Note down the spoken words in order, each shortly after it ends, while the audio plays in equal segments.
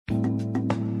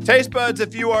Taste buds,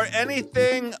 if you are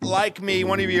anything like me,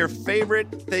 one of your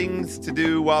favorite things to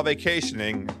do while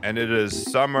vacationing, and it is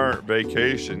summer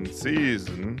vacation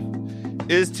season,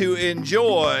 is to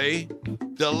enjoy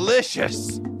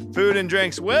delicious food and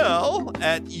drinks. Well,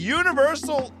 at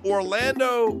Universal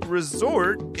Orlando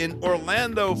Resort in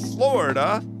Orlando,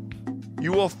 Florida,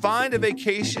 you will find a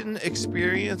vacation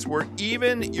experience where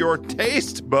even your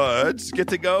taste buds get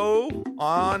to go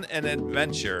on an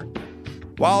adventure.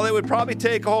 While it would probably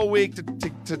take a whole week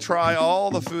to try all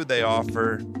the food they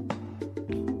offer,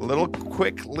 a little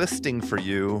quick listing for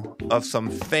you of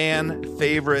some fan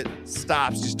favorite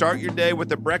stops. You start your day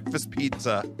with a breakfast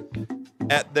pizza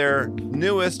at their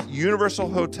newest Universal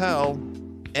Hotel,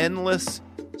 Endless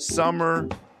Summer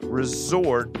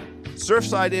Resort,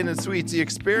 Surfside Inn and Suites. You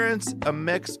experience a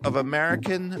mix of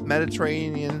American,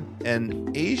 Mediterranean,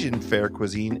 and Asian fare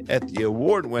cuisine at the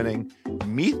award-winning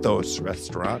Mythos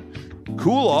restaurant.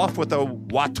 Cool off with a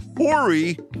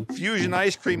Watori fusion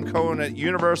ice cream cone at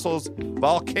Universal's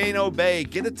Volcano Bay.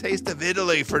 Get a taste of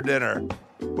Italy for dinner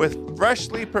with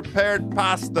freshly prepared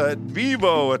pasta at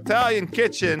Vivo Italian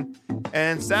Kitchen,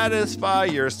 and satisfy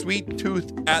your sweet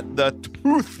tooth at the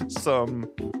Toothsome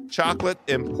Chocolate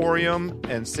Emporium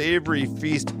and Savory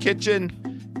Feast Kitchen.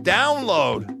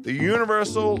 Download the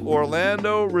Universal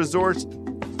Orlando Resort's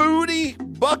foodie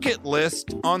bucket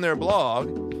list on their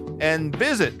blog and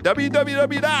visit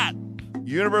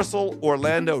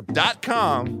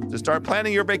www.universalorlando.com to start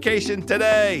planning your vacation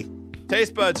today.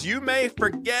 Taste buds, you may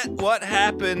forget what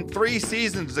happened 3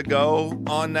 seasons ago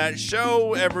on that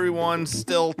show everyone's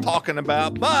still talking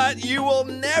about, but you will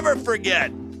never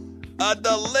forget a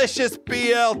delicious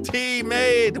BLT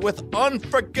made with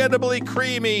unforgettably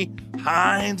creamy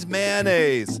Heinz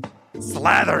mayonnaise.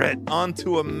 Slather it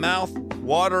onto a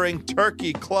mouth-watering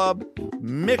turkey club,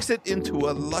 mix it into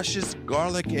a luscious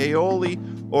garlic aioli,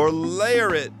 or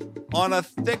layer it on a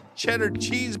thick cheddar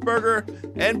cheeseburger,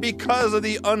 and because of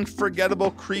the unforgettable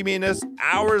creaminess,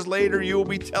 hours later you will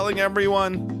be telling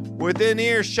everyone within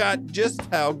earshot just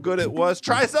how good it was.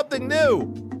 Try something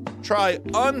new. Try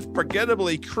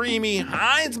unforgettably creamy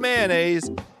Heinz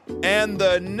mayonnaise and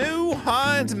the new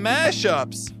Heinz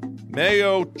mashups.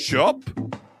 Mayo Chup.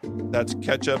 That's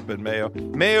ketchup and mayo.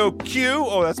 Mayo Q.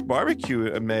 Oh, that's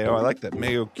barbecue and mayo. I like that.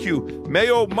 Mayo Q.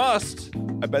 Mayo Must.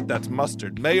 I bet that's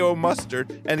mustard. Mayo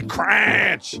Mustard. And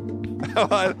Crunch.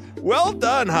 Well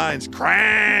done, Heinz.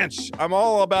 Crunch. I'm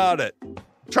all about it.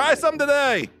 Try some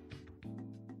today.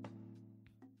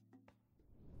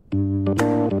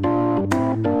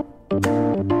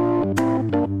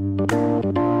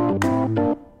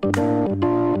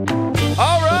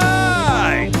 All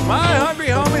right. My hungry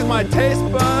homies, my taste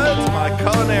buds, my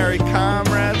culinary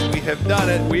comrades, we have done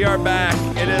it. We are back.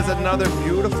 It is another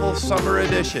beautiful summer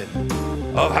edition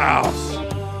of House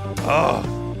of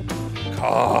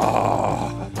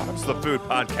Carbs, the food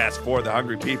podcast for the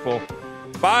hungry people,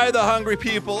 by the hungry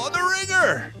people on the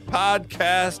Ringer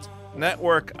Podcast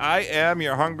Network. I am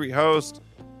your hungry host,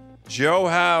 Joe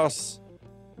House.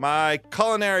 My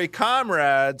culinary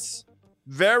comrades,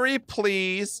 very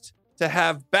pleased to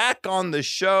have back on the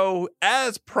show,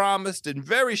 as promised in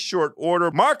very short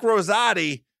order, Mark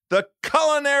Rosati, the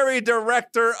culinary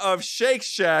director of Shake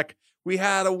Shack. We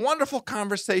had a wonderful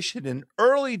conversation in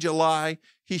early July.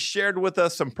 He shared with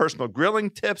us some personal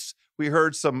grilling tips. We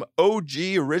heard some OG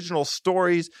original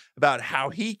stories about how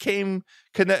he came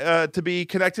to be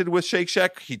connected with Shake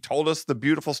Shack. He told us the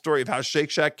beautiful story of how Shake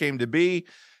Shack came to be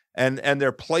and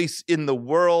their place in the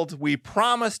world. We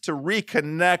promised to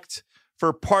reconnect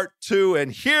for part 2,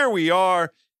 and here we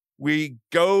are. We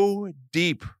go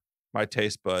deep, my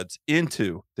taste buds,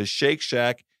 into the Shake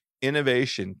Shack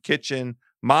Innovation Kitchen.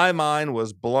 My mind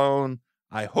was blown.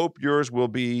 I hope yours will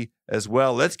be as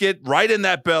well. Let's get right in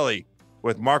that belly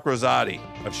with Mark Rosati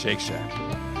of Shake Shack.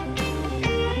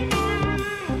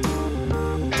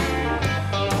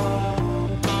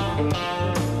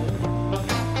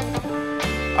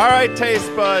 All right, taste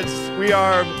buds, we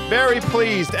are very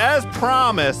pleased. As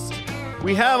promised,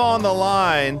 we have on the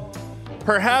line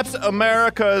perhaps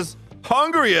America's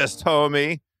hungriest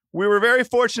homie. We were very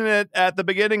fortunate at the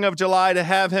beginning of July to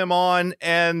have him on,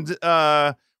 and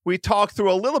we talked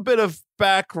through a little bit of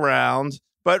background,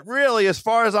 but really, as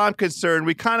far as I'm concerned,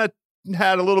 we kind of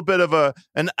had a little bit of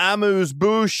an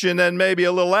amuse-bouche and then maybe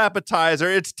a little appetizer.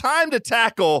 It's time to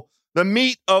tackle the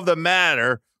meat of the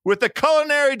matter with the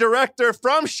culinary director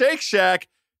from Shake Shack.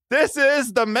 This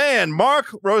is the man, Mark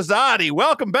Rosati.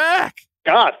 Welcome back.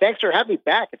 God, thanks for having me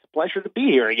back. It's a pleasure to be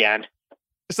here again.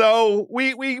 So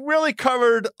we really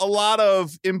covered a lot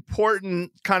of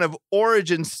important kind of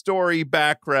origin story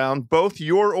background, both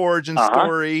your origin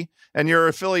story and your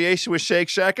affiliation with Shake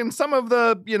Shack, and some of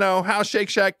the, how Shake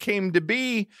Shack came to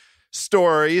be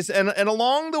stories. And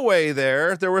along the way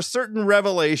there were certain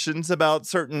revelations about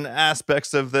certain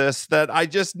aspects of this that I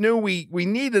just knew we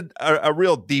needed a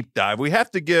real deep dive. We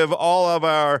have to give all of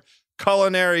our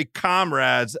culinary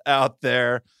comrades out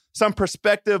there some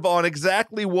perspective on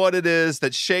exactly what it is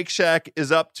that Shake Shack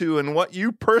is up to and what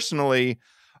you personally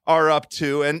are up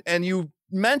to. And you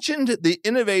mentioned the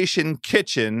Innovation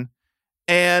Kitchen,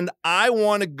 and I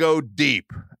want to go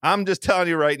deep. I'm just telling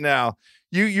you right now,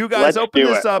 you guys opened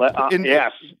this up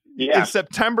in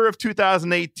September of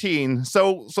 2018.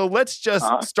 So let's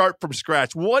just start from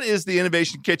scratch. What is the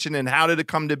Innovation Kitchen and how did it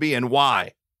come to be and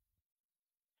why?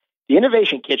 The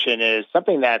Innovation Kitchen is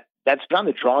something that's been on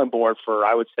the drawing board for,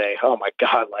 I would say,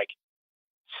 like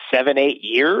 7-8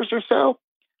 years or so.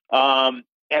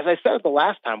 As I said the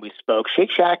last time we spoke,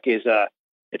 Shake Shack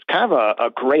it's kind of a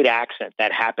great accident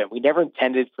that happened. We never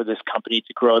intended for this company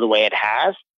to grow the way it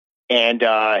has, and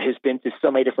has been to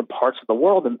so many different parts of the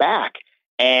world and back.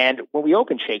 And when we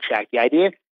opened Shake Shack, the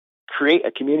idea, create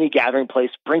a community gathering place,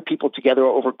 bring people together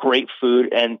over great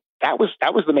food, and that was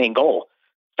the main goal.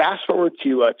 Fast forward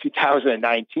to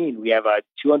 2019, we have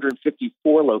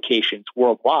 254 locations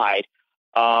worldwide,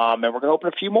 and we're going to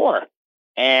open a few more.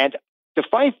 And the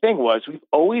funny thing was, we've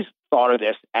always thought of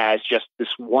this as just this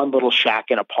one little shack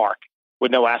in a park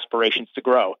with no aspirations to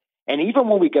grow. And even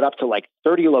when we get up to like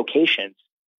 30 locations,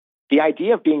 the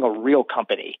idea of being a real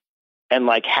company and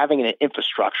like having an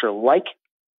infrastructure like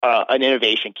an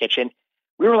Innovation Kitchen,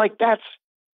 we were like, that's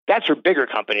for bigger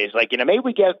companies. Like, maybe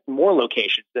we get more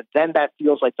locations, then that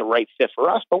feels like the right fit for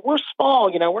us. But we're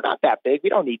small, we're not that big. We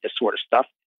don't need this sort of stuff.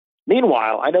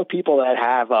 Meanwhile, I know people that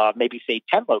have maybe say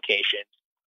 10 locations,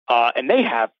 and they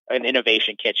have an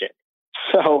Innovation Kitchen.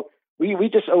 So we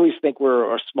just always think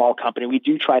we're a small company. We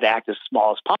do try to act as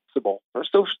small as possible.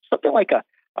 So something like a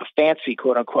fancy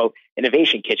quote unquote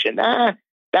Innovation Kitchen, that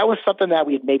was something that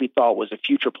we had maybe thought was a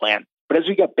future plan. But as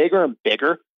we get bigger and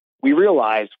bigger, we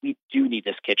realized we do need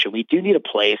this kitchen. We do need a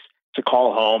place to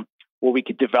call home where we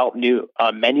could develop new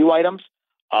menu items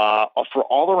for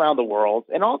all around the world.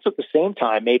 And also at the same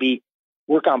time, maybe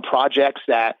work on projects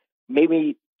that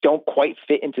maybe don't quite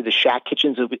fit into the Shack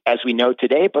kitchens as we know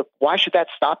today. But why should that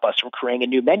stop us from creating a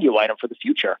new menu item for the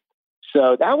future?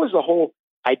 So that was the whole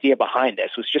idea behind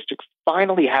this, was just to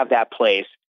finally have that place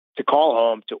to call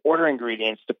home, to order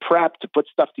ingredients, to prep, to put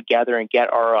stuff together and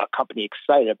get our company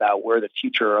excited about where the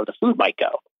future of the food might go.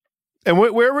 And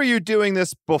where were you doing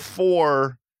this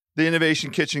before the Innovation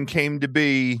Kitchen came to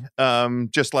be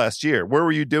just last year? Where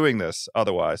were you doing this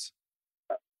otherwise?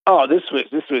 Oh, this was,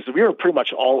 we were pretty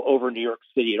much all over New York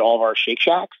City at all of our Shake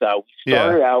Shacks. We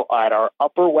started out at our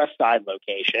Upper West Side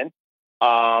location.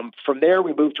 From there,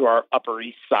 we moved to our Upper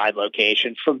East Side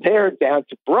location. From there, down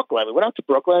to Brooklyn. We went out to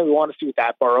Brooklyn. We wanted to see what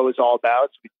that borough is all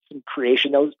about. So we did some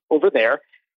creation over there.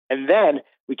 And then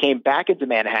we came back into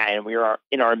Manhattan. We were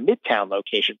in our Midtown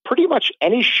location. Pretty much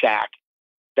any shack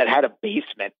that had a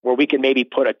basement where we could maybe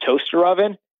put a toaster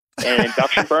oven and an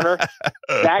induction burner,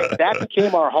 that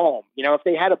became our home. If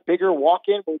they had a bigger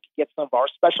walk-in where we could get some of our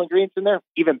special ingredients in there,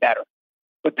 even better.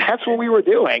 But that's what we were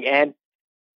doing. And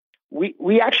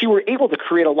we actually were able to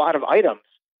create a lot of items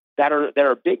that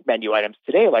are big menu items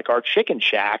today, like our Chicken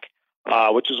Shack,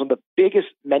 which is one of the biggest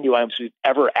menu items we've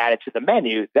ever added to the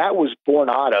menu. That was born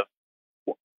out of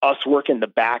us working the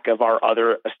back of our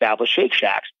other established Shake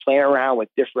Shacks, playing around with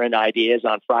different ideas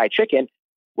on fried chicken,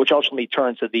 which ultimately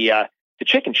turned to the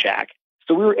Chicken Shack.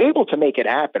 So we were able to make it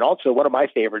happen. Also, one of my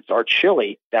favorites, our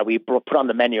chili that we put on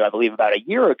the menu, I believe about a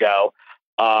year ago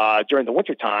during the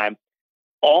wintertime.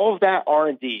 All of that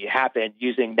R&D happened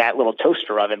using that little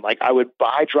toaster oven. Like, I would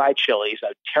buy dried chilies,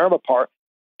 I'd tear them apart,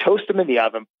 toast them in the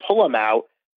oven, pull them out,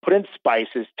 put in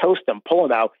spices, toast them, pull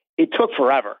them out. It took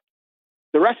forever.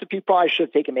 The recipe probably should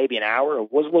have taken maybe an hour.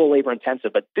 It was a little labor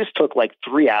intensive, but this took like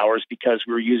 3 hours because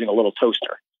we were using a little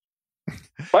toaster.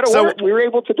 But we were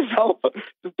able to develop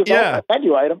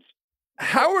menu items.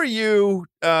 How are you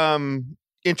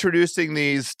introducing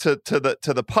these to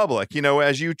the public?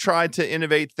 As you try to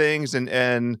innovate things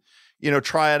and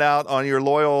try it out on your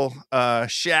loyal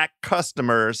Shack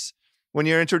customers, when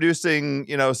you're introducing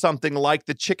something like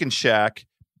the Chicken Shack,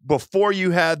 before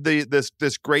you had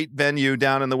this great venue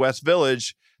down in the West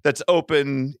Village that's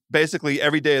open basically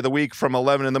every day of the week from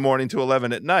 11 in the morning to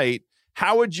 11 at night,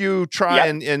 how would you try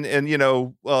and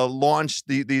launch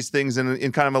these things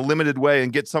in kind of a limited way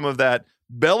and get some of that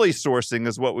belly sourcing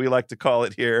is what we like to call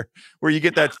it here, where you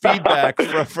get that feedback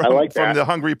from the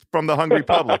hungry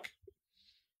public.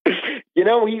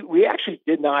 We actually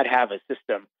did not have a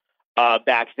system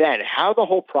back then. How the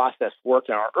whole process worked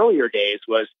in our earlier days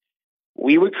was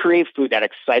we would create food that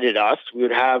excited us. We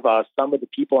would have some of the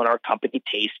people in our company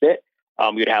taste it.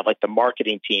 We would have like the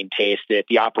marketing team taste it,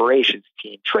 the operations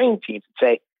team, training teams, and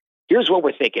say, here's what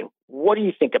we're thinking. What do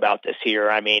you think about this here?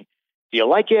 I mean, do you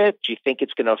like it? Do you think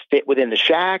it's going to fit within the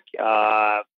shack?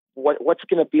 What's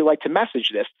going to be like to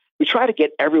message this? We try to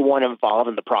get everyone involved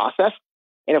in the process.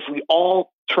 And if we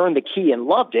all turned the key and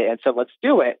loved it and said, let's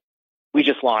do it, we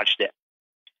just launched it.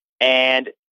 And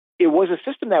it was a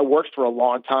system that worked for a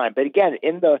long time. But again,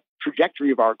 in the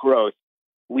trajectory of our growth,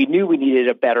 we knew we needed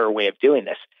a better way of doing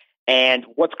this. And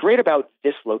what's great about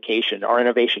this location, our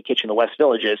Innovation Kitchen in the West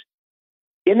Village, is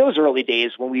in those early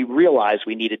days when we realized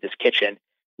we needed this kitchen,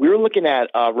 we were looking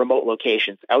at remote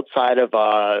locations outside of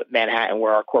Manhattan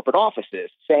where our corporate office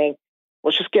is, saying,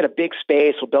 let's just get a big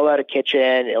space. We'll build out a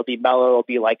kitchen. It'll be mellow. It'll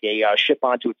be like a ship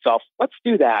onto itself. Let's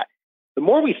do that. The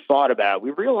more we thought about it,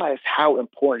 we realized how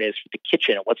important it is for the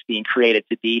kitchen and what's being created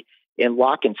to be in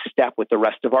lock and step with the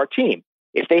rest of our team.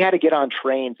 If they had to get on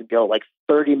trains and go like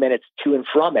 30 minutes to and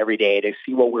from every day to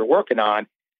see what we're working on,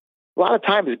 a lot of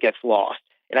times it gets lost.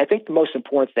 And I think the most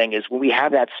important thing is when we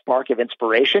have that spark of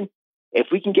inspiration, if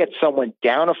we can get someone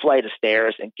down a flight of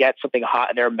stairs and get something hot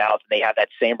in their mouth and they have that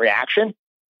same reaction,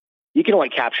 you can only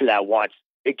capture that once.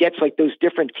 It gets like those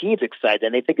different teams excited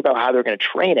and they think about how they're going to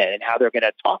train it and how they're going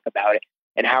to talk about it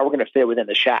and how we're going to fit within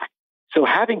the shack. So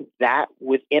having that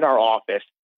within our office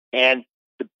and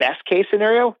the best case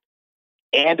scenario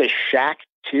and a shack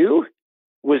too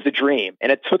was the dream.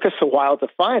 And it took us a while to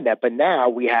find that, but now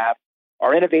we have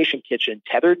our Innovation Kitchen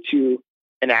tethered to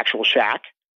an actual shack,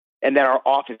 and then our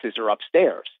offices are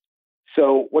upstairs.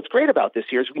 So what's great about this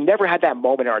here is we never had that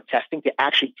moment in our testing to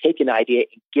actually take an idea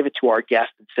and give it to our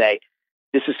guests and say,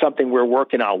 this is something we're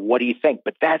working on. What do you think?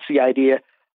 But that's the idea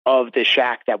of the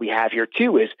shack that we have here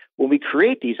too, is when we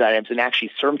create these items and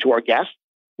actually serve them to our guests,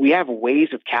 we have ways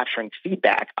of capturing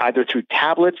feedback, either through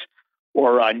tablets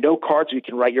or note cards. You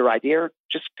can write your idea, or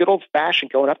just good old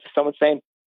fashioned going up to someone saying,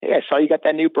 hey, I saw you got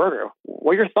that new burger.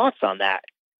 What are your thoughts on that?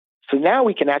 So now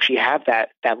we can actually have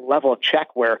that level of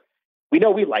check where we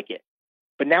know we like it,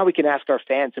 but now we can ask our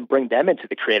fans and bring them into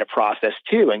the creative process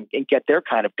too and get their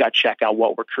kind of gut check on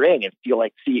what we're creating and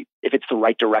see if it's the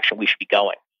right direction we should be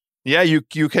going. Yeah,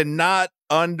 you cannot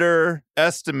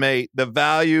underestimate the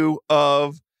value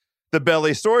of the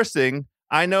belly sourcing.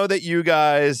 I know that you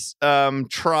guys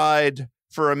tried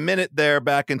for a minute there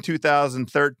back in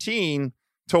 2013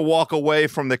 to walk away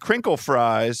from the crinkle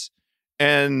fries,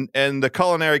 and the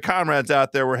culinary comrades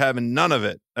out there were having none of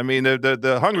it. I mean,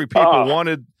 the hungry people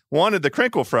wanted the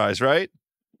crinkle fries, right?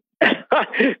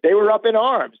 They were up in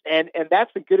arms, and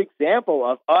that's a good example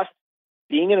of us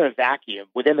being in a vacuum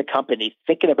within the company,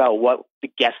 thinking about what the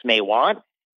guests may want,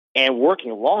 and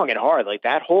working long and hard. Like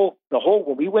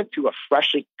when we went to a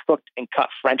freshly cooked and cut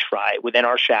French fry within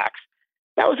our shacks,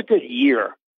 that was a good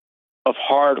year of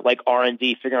hard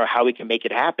R&D, figuring out how we can make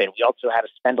it happen. We also had to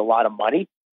spend a lot of money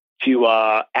to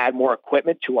add more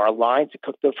equipment to our line to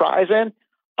cook the fries in,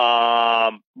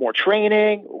 more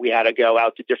training. We had to go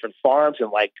out to different farms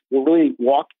and we'll really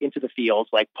walk into the fields,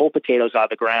 pull potatoes out of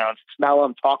the ground, smell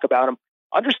them, talk about them,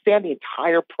 understand the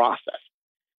entire process.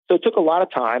 So it took a lot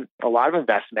of time, a lot of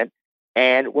investment.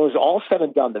 And when it was all said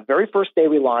and done, the very first day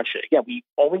we launched it, again, we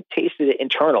only tasted it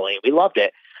internally. We loved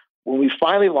it. When we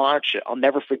finally launched it, I'll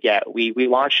never forget, we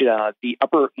launched it on the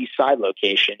Upper East Side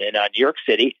location in New York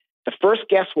City. The first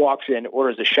guest walks in,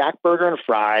 orders a shack burger and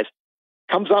fries,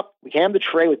 comes up, we hand the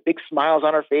tray with big smiles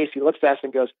on our face. He looks at us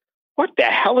and goes, what the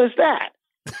hell is that?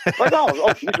 Like,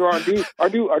 oh, these are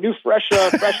our new fresh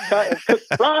cut and cooked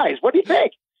fries. What do you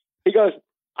think? He goes,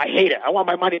 I hate it. I want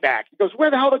my money back. He goes, where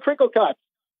the hell are the crinkle cuts?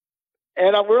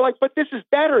 And we're like, but this is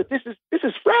better. This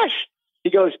is fresh.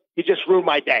 He goes, you just ruined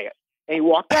my day. And he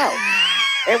walked out.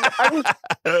 And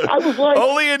I was like,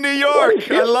 only in New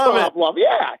York. I love problem? It.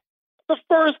 Yeah. The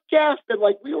first guest, and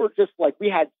we were just we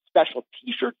had special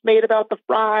T-shirts made about the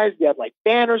fries. We had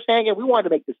banners hanging. We wanted to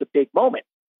make this a big moment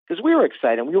because we were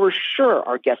excited. We were sure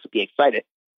our guests would be excited,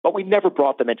 but we never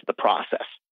brought them into the process.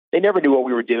 They never knew what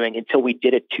we were doing until we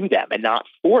did it to them and not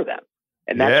for them.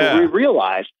 And that's what we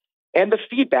realized. And the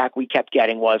feedback we kept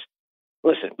getting was,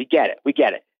 listen, we get it. We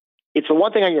get it. It's the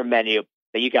one thing on your menu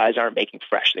that you guys aren't making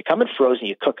fresh. They come in frozen,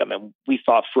 you cook them. And we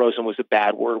thought frozen was a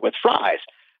bad word with fries.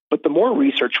 But the more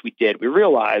research we did, we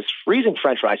realized freezing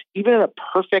French fries, even in a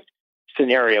perfect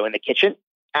scenario in the kitchen,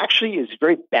 actually is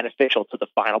very beneficial to the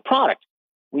final product.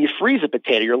 when you freeze a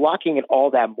potato, you're locking in all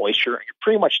that moisture and you're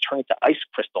pretty much turning to ice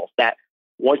crystals that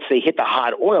once they hit the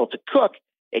hot oil to cook,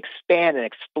 expand and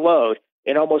explode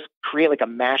and almost create like a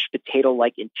mashed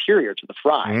potato-like interior to the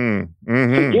fry.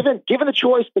 So given the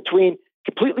choice between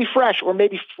completely fresh or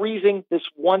maybe freezing this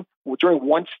one during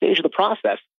one stage of the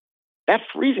process, that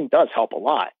freezing does help a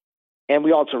lot. And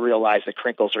we also realize that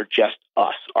crinkles are just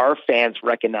us. Our fans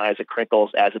recognize the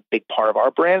crinkles as a big part of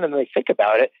our brand, and they think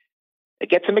about it. It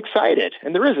gets them excited,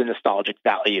 and there is a nostalgic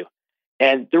value.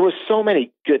 And there was so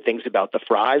many good things about the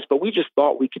fries, but we just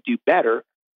thought we could do better.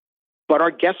 But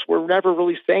our guests were never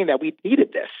really saying that we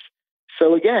needed this.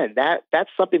 So again, that's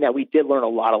something that we did learn a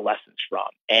lot of lessons from.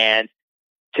 And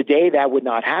today that would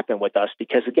not happen with us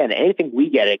because, again, anything we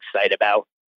get excited about,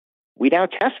 we now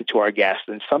test it to our guests.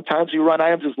 And sometimes we run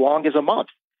items as long as a month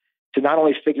to not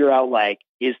only figure out, like,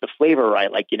 is the flavor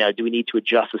right? Like, do we need to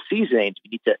adjust the seasoning? Do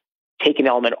we need to take an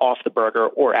element off the burger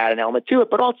or add an element to it?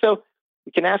 But also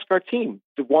we can ask our team,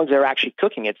 the ones that are actually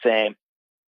cooking it, saying,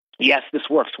 yes, this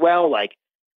works well. Like,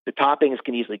 the toppings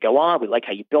can easily go on. We like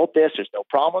how you built this. There's no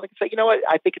problem. They can say, you know what?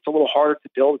 I think it's a little harder to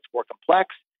build. It's more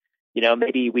complex.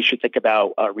 Maybe we should think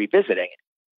about revisiting it.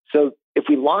 So if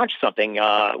we launch something,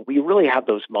 we really have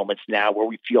those moments now where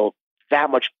we feel that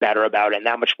much better about it and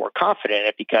that much more confident in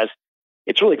it because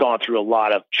it's really gone through a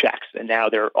lot of checks. And now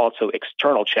there are also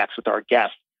external checks with our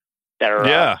guests that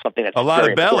are something that's a lot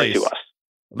very of bellies to us.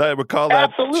 That would call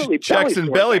that Absolutely. checks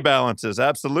and belly balances.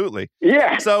 Absolutely.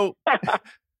 Yeah. So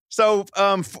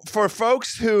for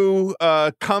folks who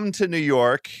come to New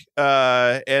York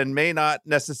and may not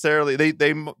necessarily,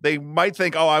 they might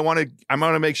think, oh, I want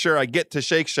to make sure I get to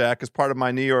Shake Shack as part of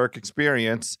my New York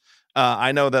experience.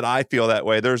 I know that I feel that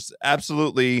way. There's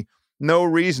absolutely no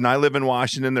reason. I live in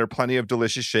Washington. There are plenty of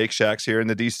delicious Shake Shacks here in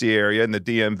the DC area, in the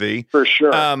DMV. For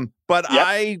sure. But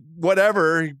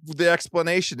whatever the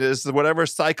explanation is, whatever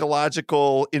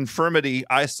psychological infirmity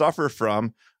I suffer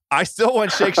from, I still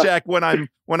want Shake Shack when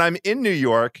I'm in New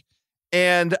York.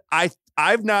 And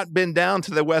I've not been down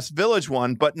to the West Village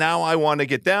one, but now I want to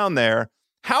get down there.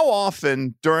 How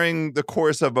often during the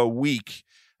course of a week,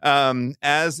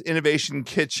 as Innovation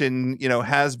Kitchen,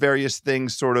 has various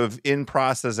things sort of in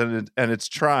process and it's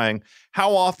trying,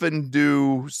 how often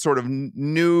do sort of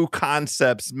new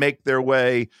concepts make their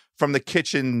way from the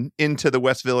kitchen into the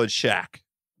West Village Shack?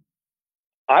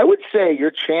 I would say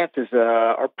your chances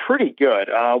are pretty good.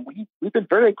 We've been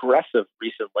very aggressive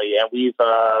recently, and we've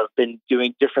been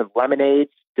doing different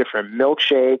lemonades, different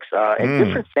milkshakes, and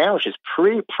different sandwiches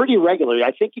pretty regularly.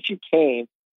 I think if you came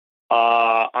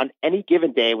on any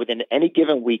given day within any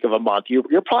given week of a month,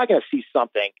 you're probably going to see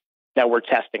something that we're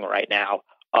testing right now.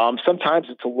 Sometimes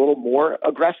it's a little more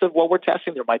aggressive what we're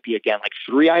testing. There might be, again, like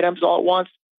 3 items all at once,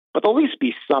 but there'll at least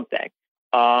be something.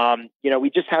 We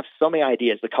just have so many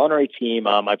ideas. The culinary team,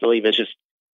 I believe, is just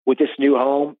with this new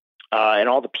home and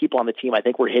all the people on the team, I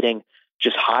think we're hitting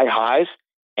just high highs.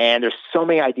 And there's so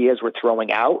many ideas we're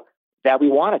throwing out that we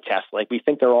want to test. Like, we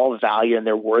think they're all value and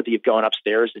they're worthy of going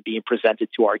upstairs and being presented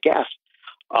to our guests.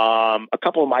 A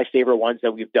couple of my favorite ones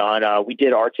that we've done, we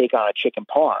did our take on a chicken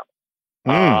parm.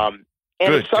 And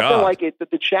it's something like it.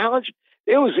 The challenge,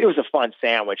 it was a fun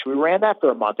sandwich. We ran that for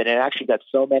a month, and it actually got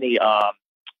so many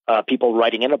people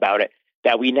writing in about it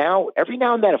that we now, every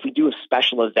now and then, if we do a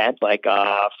special event, like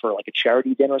for like a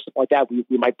charity dinner or something like that, we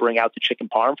might bring out the chicken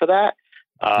parm for that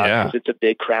because it's a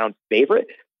big Crown favorite.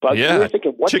 But we were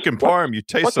thinking, chicken parm, you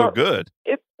taste so good.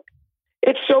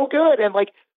 It's so good. And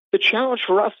like, the challenge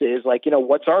for us is like,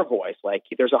 what's our voice? Like,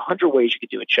 there's 100 ways you could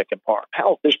do a chicken parm.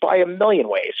 Hell, there's probably 1 million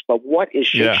ways, but what is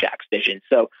Shake Shack's vision?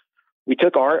 So we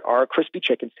took our crispy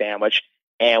chicken sandwich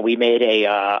and we made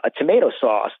a tomato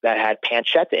sauce that had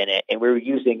pancetta in it. And we were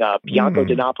using Bianco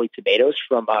di Napoli tomatoes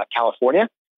from California.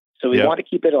 So we want to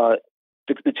keep it,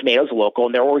 the tomatoes local,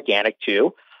 and they're organic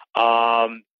too.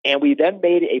 And we then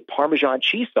made a Parmesan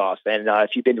cheese sauce. And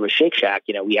if you've been to a Shake Shack,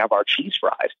 we have our cheese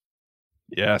fries.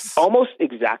 Yes. Almost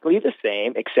exactly the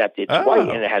same, except it's white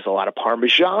and it has a lot of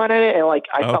Parmesan in it. And like,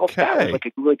 I felt that was like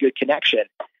a really good connection.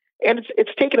 And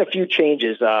it's taken a few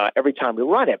changes every time we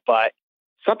run it, but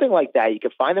something like that you can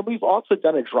find. And we've also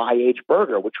done a dry aged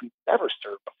burger, which we've never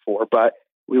served before, but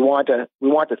we want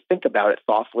to think about it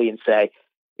thoughtfully and say,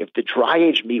 if the dry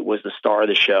aged meat was the star of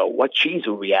the show, what cheese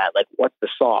would we add? Like, what's the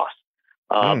sauce?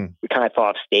 We kind of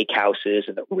thought of steakhouses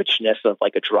and the richness of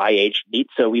like a dry aged meat.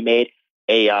 So we made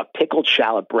a pickled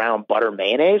shallot brown butter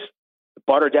mayonnaise. The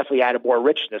butter definitely added more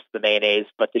richness to the mayonnaise,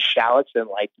 but the shallots and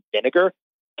like vinegar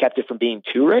kept it from being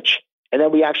too rich. And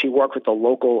then we actually worked with a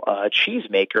local cheese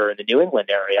maker in the New England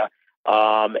area,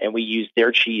 and we used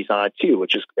their cheese on it too,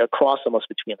 which is a cross almost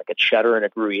between like a cheddar and a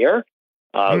Gruyere.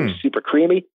 It was super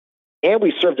creamy. And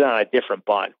we served it on a different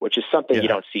bun, which is something you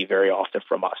don't see very often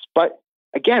from us. But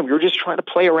again, we were just trying to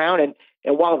play around.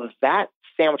 And while that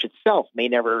sandwich itself may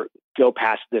never go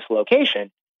past this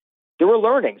location, there were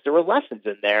learnings, there were lessons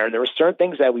in there. And there were certain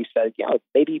things that we said,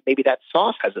 maybe that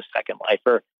sauce has a second life,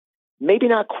 or maybe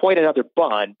not quite another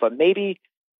bun, but maybe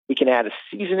we can add a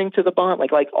seasoning to the bun.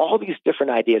 Like all these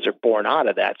different ideas are born out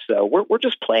of that. So we're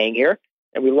just playing here,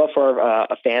 and we love for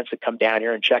our fans to come down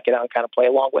here and check it out and kind of play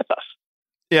along with us.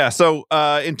 Yeah. So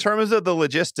in terms of the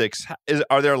logistics,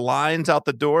 are there lines out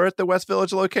the door at the West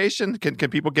Village location? Can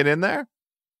people get in there?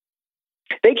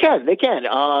 They can.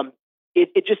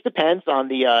 It just depends on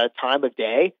the time of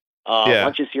day.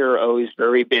 Lunches here are always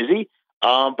very busy.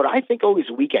 But I think always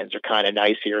weekends are kind of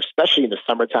nice here, especially in the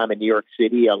summertime in New York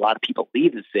City. A lot of people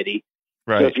leave the city.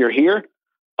 Right. So if you're here,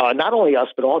 not only us,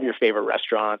 but all of your favorite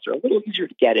restaurants are a little easier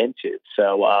to get into.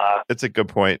 So that's a good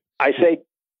point. I say,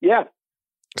 yeah.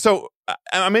 So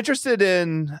I'm interested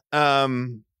in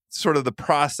sort of the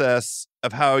process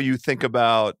of how you think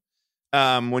about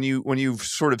when you've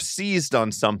sort of seized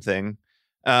on something,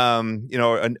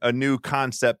 a new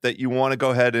concept that you want to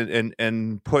go ahead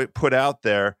and put out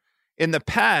there. In the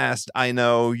past, I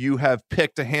know you have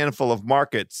picked a handful of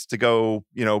markets to go,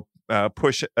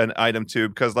 push an item to,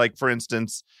 because, like, for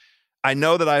instance, I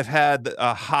know that I've had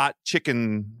a hot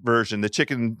chicken version, the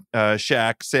Chicken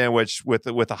Shack sandwich with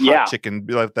a hot chicken,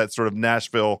 like that sort of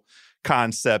Nashville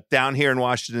concept down here in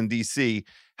Washington, D.C.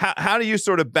 How do you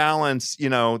sort of balance,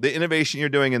 the innovation you're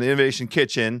doing in the Innovation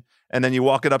Kitchen, and then you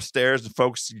walk it upstairs,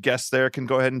 the guests there can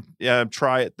go ahead and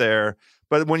try it there.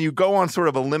 But when you go on sort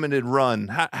of a limited run,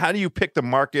 how do you pick the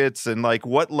markets, and like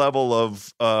what level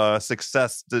of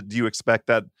success do you expect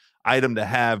that item to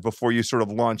have before you sort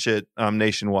of launch it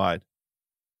nationwide?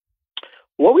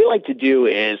 What we like to do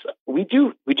is we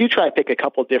do try to pick a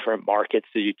couple different markets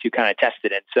to kind of test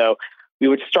it in. So we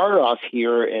would start off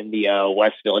here in the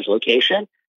West Village location.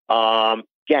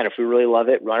 Again, if we really love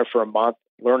it, run it for a month,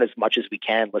 learn as much as we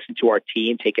can, listen to our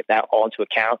team, take that all into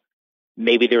account.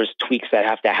 Maybe there's tweaks that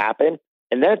have to happen.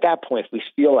 And then at that point, if we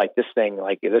feel like this thing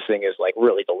is like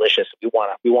really delicious, we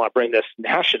want to bring this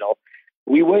national,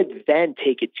 we would then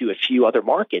take it to a few other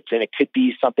markets. And it could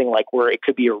be something like where it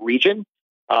could be a region.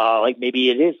 Like maybe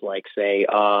it is like, say,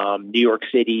 New York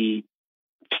City,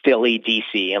 Philly,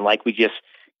 DC. And like we just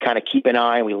kind of keep an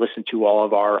eye and we listen to all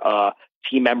of our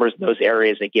team members in those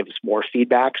areas and give us more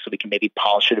feedback so we can maybe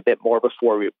polish it a bit more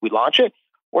before we launch it.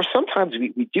 Or sometimes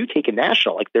we do take it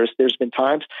national. Like there's been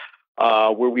times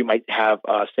where we might have,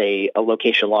 say, a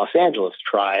location Los Angeles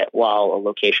try it while a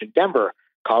location Denver,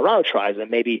 Colorado tries it.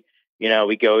 Maybe,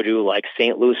 we go to like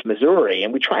St. Louis, Missouri,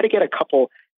 and we try to get a couple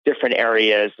different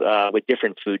areas with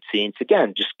different food scenes.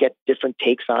 Again, just get different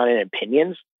takes on it and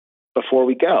opinions before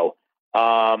we go.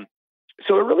 So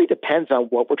it really depends on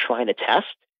what we're trying to test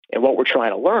and what we're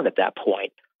trying to learn at that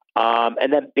point.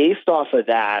 And then based off of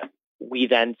that, we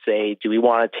then say, do we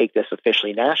want to take this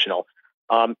officially national?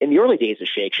 In the early days of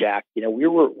Shake Shack, we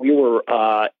were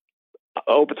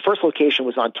but the first location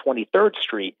was on 23rd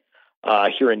Street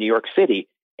here in New York City.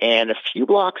 And a few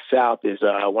blocks south is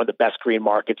one of the best green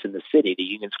markets in the city, the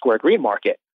Union Square Green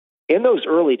Market. In those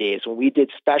early days, when we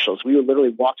did specials, we would literally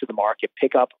walk to the market,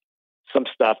 pick up some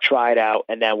stuff, try it out,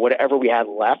 and then whatever we had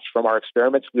left from our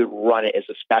experiments, we would run it as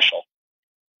a special.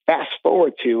 Fast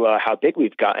forward to how big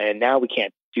we've gotten, and now we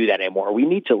can't do that anymore. We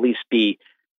need to at least be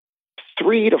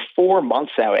 3 to 4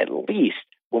 months out at least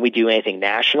when we do anything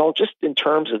national, just in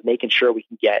terms of making sure we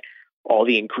can get all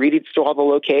the ingredients to all the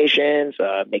locations,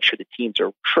 make sure the teams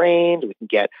are trained. We can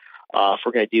get, if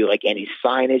we're going to do like any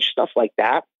signage, stuff like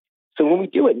that. So when we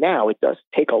do it now, it does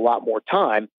take a lot more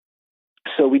time.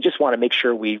 So we just want to make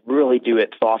sure we really do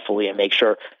it thoughtfully and make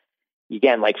sure,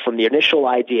 again, like from the initial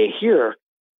idea here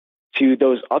to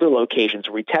those other locations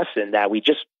where we test in, that we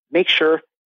just make sure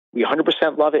we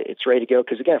 100% love it. It's ready to go.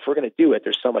 Because again, if we're going to do it,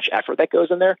 there's so much effort that goes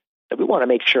in there that we want to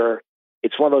make sure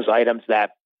it's one of those items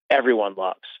that everyone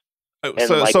loves. And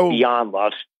beyond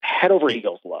loves, head over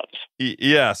heels loves.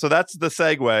 Yeah. So that's the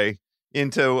segue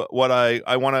into what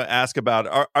I want to ask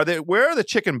about. Where are the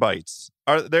chicken bites?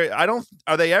 Are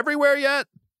they everywhere yet?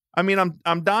 I mean,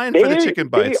 I'm dying for the chicken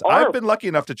bites. I've been lucky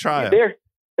enough to try them.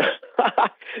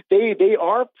 They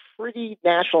are pretty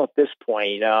national at this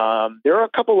point. There are a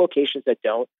couple locations that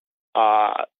don't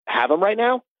have them right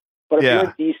now, but if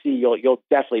you're in DC, you'll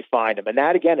definitely find them. And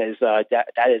that again is that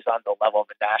is on the level of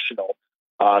a national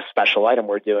special item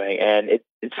we're doing, and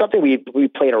it's something we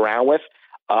played around with.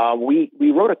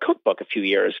 We wrote a cookbook a few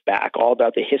years back all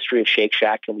about the history of Shake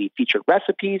Shack, and we featured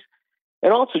recipes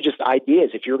and also just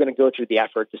ideas. If you're going to go through the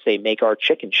effort to say make our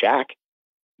chicken shack,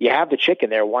 you have the chicken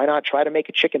there. Why not try to make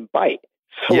a chicken bite?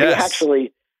 So we Yes.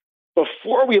 actually,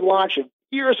 before we launched it,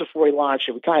 years before we launched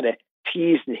it, we kind of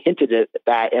teased and hinted at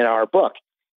that in our book.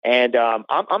 And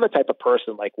I'm the type of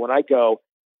person, like when I go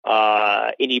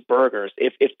and eat burgers,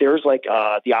 if there's like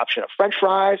the option of French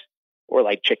fries or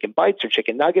like chicken bites or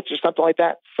chicken nuggets or something like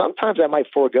that, sometimes I might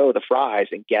forego the fries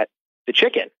and get the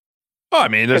chicken. Oh, I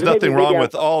mean, there's nothing wrong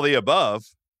with all the above.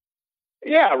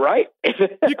 Yeah, right. You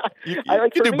I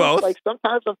like can for do me, both. like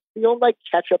sometimes I'm feeling like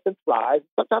ketchup and fries.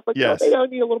 Sometimes like Yes. maybe I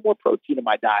need a little more protein in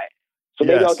my diet, so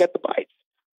maybe Yes. I'll get the bites.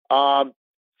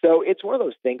 So it's one of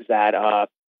those things that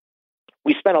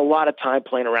we spent a lot of time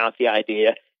playing around with the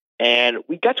idea, and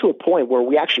we got to a point where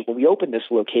we actually, when we opened this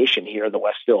location here in the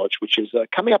West Village, which is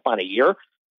coming up on a year,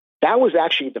 that was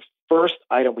actually the first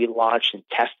item we launched and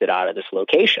tested out of this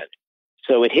location.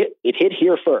 So it hit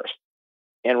here first.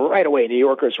 And right away, New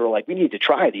Yorkers were like, we need to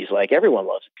try these. Like, everyone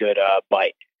loves a good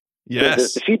bite.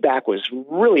 Yes. So the feedback was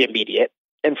really immediate.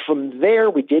 And from there,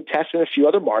 we did test in a few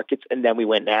other markets, and then we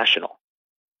went national.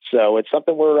 So it's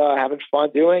something we're having fun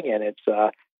doing, and it's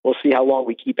we'll see how long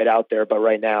we keep it out there. But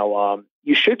right now,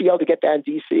 you should be able to get that in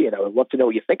DC, and I would love to know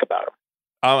what you think about them.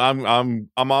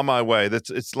 I'm on my way.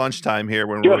 It's lunchtime here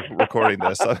when we're recording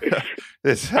this.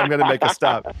 I'm going to make a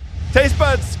stop. Taste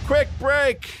Buds, quick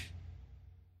break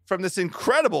from this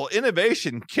incredible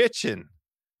innovation kitchen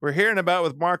we're hearing about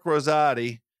with Mark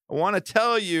Rosati. I want to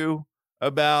tell you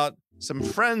about some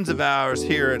friends of ours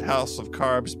here at House of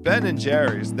Carbs, Ben and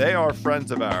Jerry's. They are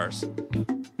friends of ours.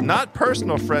 Not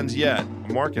personal friends yet.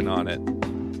 I'm working on it.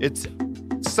 It's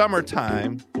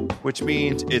summertime, which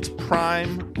means it's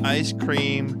prime ice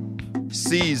cream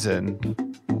season.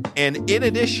 And in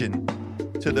addition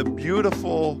to the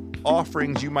beautiful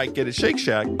offerings you might get at Shake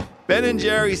Shack, Ben &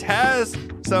 Jerry's has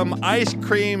some ice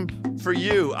cream for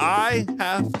you. I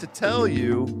have to tell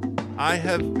you, I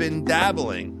have been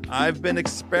dabbling. I've been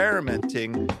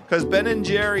experimenting because Ben &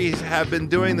 Jerry's have been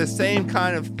doing the same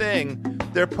kind of thing.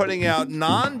 They're putting out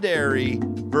non-dairy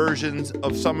versions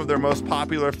of some of their most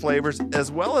popular flavors,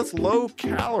 as well as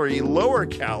low-calorie,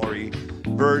 lower-calorie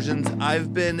versions.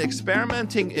 I've been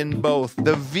experimenting in both.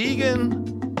 The vegan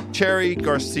Cherry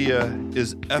Garcia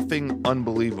is effing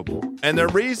unbelievable. And the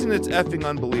reason it's effing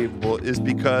unbelievable is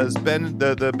because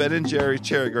the Ben & Jerry's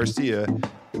Cherry Garcia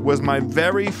was my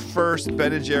very first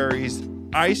Ben & Jerry's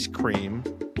ice cream,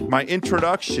 my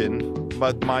introduction,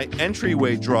 but my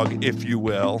entryway drug, if you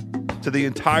will, to the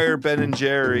entire Ben &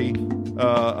 Jerry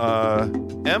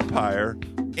empire.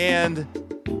 And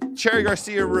Cherry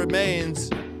Garcia remains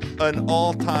an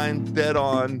all-time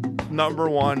dead-on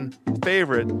 #1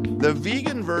 favorite. The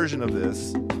vegan version of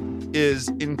this is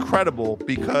incredible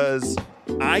because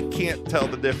I can't tell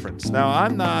the difference. Now,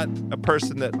 I'm not a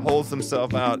person that holds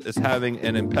himself out as having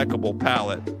an impeccable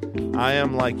palate. I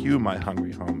am like you, my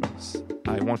hungry homies.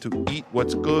 I want to eat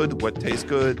what's good, what tastes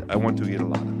good. I want to eat a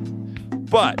lot of it.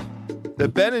 But the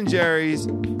Ben & Jerry's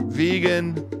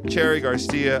vegan Cherry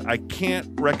Garcia, I can't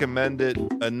recommend it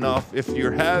enough. If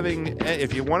you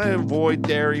want to avoid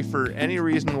dairy for any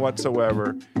reason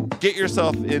whatsoever, get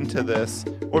yourself into this.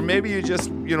 Or maybe you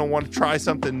just, want to try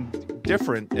something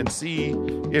different and see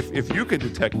if you can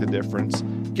detect the difference.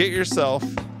 Get yourself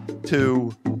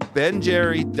to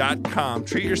benjerry.com.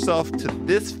 Treat yourself to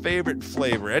this favorite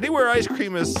flavor. Anywhere ice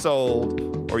cream is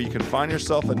sold, or you can find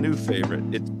yourself a new favorite.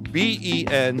 It's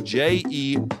benjerry.com.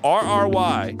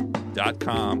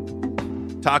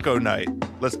 Taco night.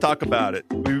 Let's talk about it.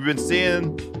 We've been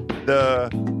seeing the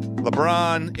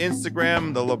LeBron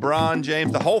Instagram, the LeBron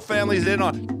James, the whole family's in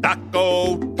on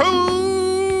Taco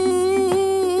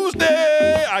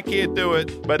Tuesday. I can't do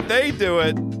it, but they do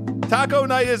it. Taco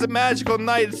night is a magical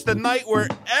night. It's the night where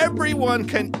everyone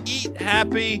can eat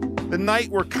happy. The night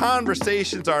where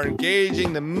conversations are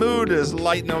engaging. The mood is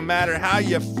light no matter how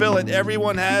you fill it.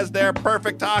 Everyone has their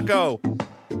perfect taco.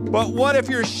 But what if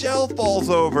your shell falls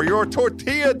over? Your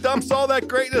tortilla dumps all that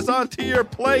greatness onto your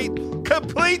plate.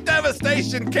 Complete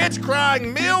devastation. Kids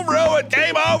crying. Meal ruined.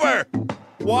 Game over.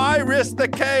 Why risk the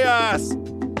chaos?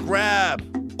 Grab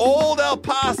Old El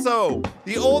Paso.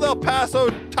 The Old El Paso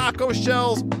taco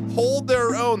shells hold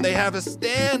their own. They have a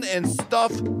stand and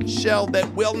stuff shell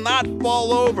that will not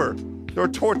fall over. Their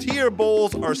tortilla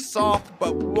bowls are soft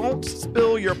but won't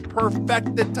spill your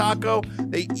perfected taco.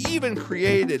 They even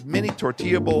created mini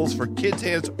tortilla bowls for kids'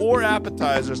 hands or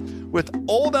appetizers. With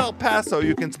Old El Paso,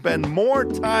 you can spend more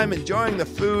time enjoying the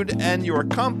food and your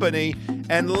company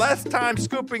and less time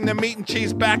scooping the meat and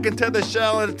cheese back into the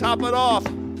shell and to top it off.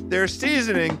 Their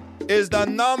seasoning is the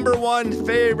 #1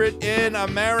 favorite in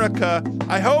America.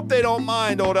 I hope they don't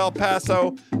mind, Old El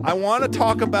Paso. I want to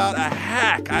talk about a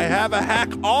hack. I have a hack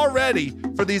already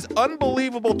for these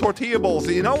unbelievable tortilla bowls.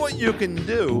 So you know what you can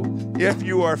do if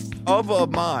you are of a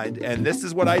mind, and this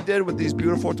is what I did with these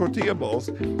beautiful tortilla bowls.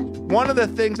 One of the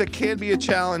things that can be a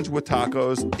challenge with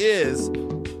tacos is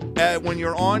when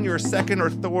you're on your second or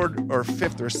third or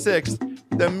fifth or sixth,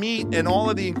 the meat and all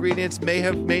of the ingredients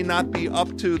may not be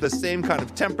up to the same kind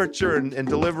of temperature and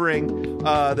delivering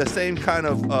the same kind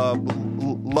of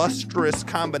lustrous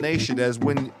combination as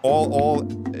when all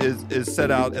is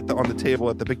set out on the table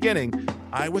at the beginning.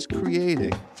 I was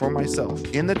creating for myself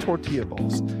in the tortilla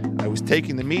bowls. I was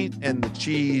taking the meat and the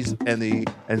cheese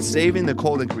and saving the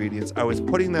cold ingredients. I was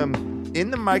putting them in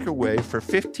the microwave for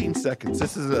 15 seconds.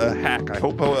 This is a hack. I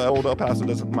hope Old El Paso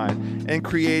doesn't mind. And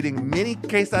creating mini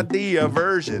quesadilla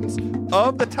versions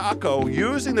of the taco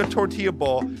using the tortilla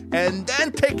bowl, and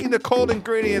then taking the cold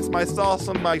ingredients, my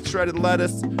salsa, my shredded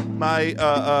lettuce, my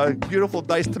beautiful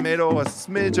diced tomato, a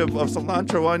smidge of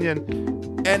cilantro, onion,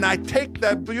 and I take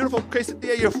that beautiful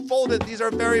quesadilla, you fold it. These are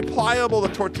very pliable, the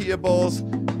tortilla bowls.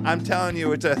 I'm telling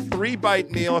you, it's a 3-bite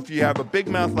meal if you have a big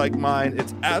mouth like mine.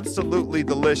 It's absolutely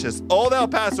delicious. Old El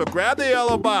Paso, grab the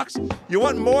yellow box. You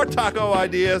want more taco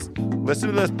ideas? Listen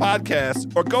to this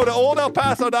podcast or go to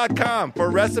oldelpaso.com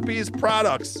for recipes,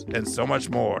 products, and so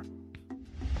much more.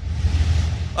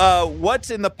 What's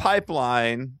in the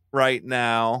pipeline right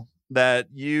now that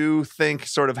you think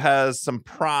sort of has some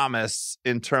promise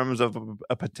in terms of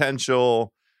a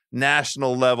potential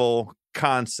national level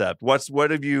concept?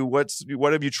 What have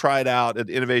you tried out at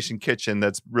Innovation Kitchen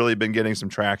that's really been getting some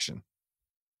traction?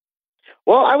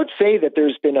 Well, I would say that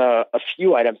there's been a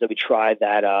few items that we tried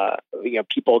that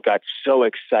people got so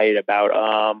excited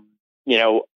about.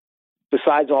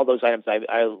 Besides all those items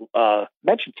I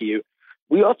mentioned to you,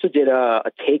 we also did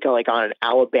a take on an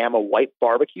Alabama white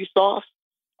barbecue sauce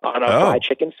on a fried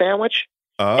chicken sandwich,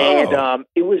 and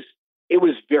it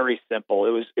was very simple.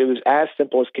 It was as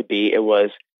simple as could be. It was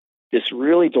this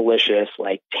really delicious,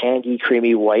 tangy,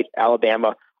 creamy white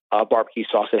Alabama barbecue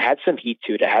sauce. It had some heat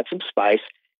to it. It had some spice,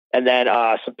 and then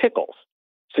some pickles.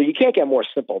 So you can't get more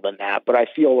simple than that. But I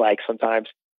feel like sometimes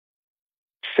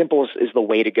simple is the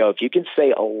way to go. If you can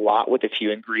say a lot with a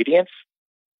few ingredients,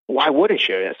 why wouldn't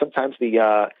you? Sometimes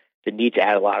the need to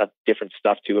add a lot of different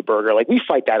stuff to a burger, we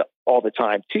fight that all the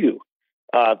time too.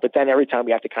 But then every time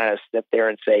we have to kind of sit there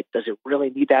and say, does it really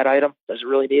need that item? Does it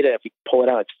really need it? If we pull it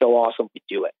out, it's still awesome. We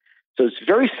do it. So it's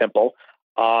very simple.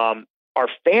 Our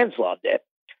fans loved it.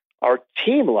 Our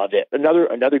team loved it.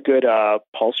 Another good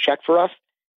pulse check for us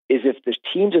is if there's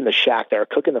teams in the shack that are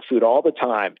cooking the food all the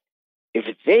time, if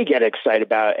they get excited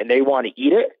about it and they want to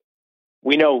eat it,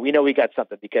 we know we got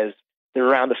something because they're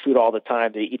around the food all the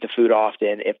time. They eat the food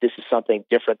often. If this is something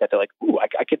different that they're like, ooh,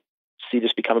 I could see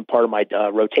this becoming part of my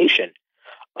rotation,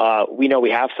 we know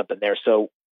we have something there. So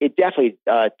it definitely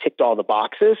ticked all the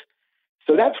boxes.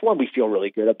 So that's one we feel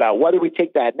really good about. Whether we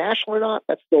take that national or not,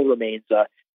 that still remains to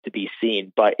be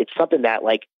seen. But it's something that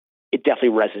it definitely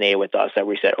resonated with us that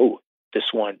we said, oh,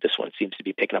 this one seems to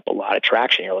be picking up a lot of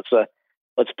traction here.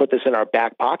 Let's put this in our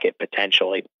back pocket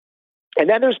potentially. And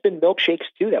then there's been milkshakes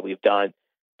too that we've done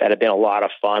that have been a lot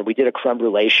of fun. We did a creme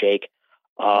brulee shake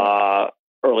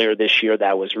earlier this year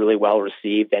that was really well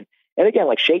received. And again,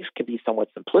 shakes can be somewhat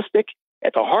simplistic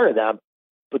at the heart of them,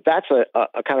 but that's a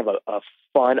kind of a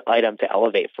fun item to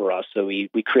elevate for us. So we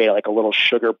created a little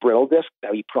sugar brittle disc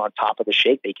that we put on top of the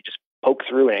shake that you could just poke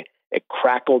through, and it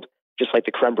crackled just like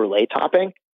the creme brulee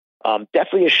topping.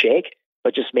 Definitely a shake,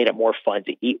 but just made it more fun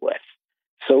to eat with.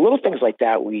 So little things like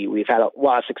that we've had a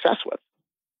lot of success with.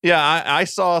 Yeah, I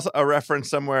saw a reference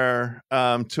somewhere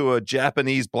to a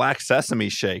Japanese black sesame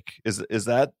shake. Is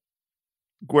that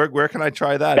where can I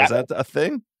try that? Is that a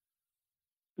thing?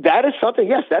 That is something.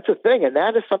 Yes, that's a thing, and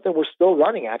that is something we're still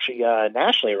running actually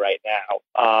nationally right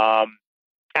now.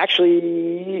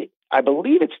 Actually, I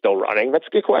believe it's still running. That's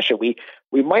a good question. We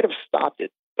might have stopped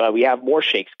it, but we have more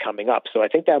shakes coming up. So I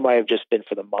think that might have just been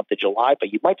for the month of July,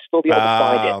 but you might still be able to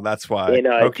find it. That's why in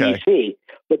DC.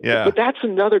 But that's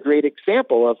another great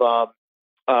example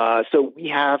of. So we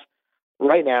have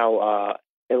right now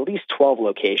at least 12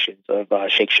 locations of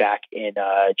Shake Shack in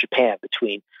Japan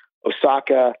between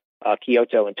Osaka,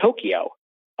 Kyoto, and Tokyo.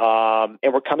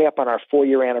 And we're coming up on our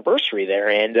 4-year anniversary there.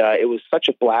 And it was such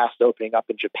a blast opening up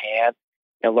in Japan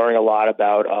and learning a lot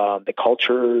about the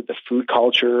culture, the food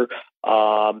culture.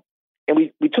 And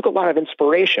we took a lot of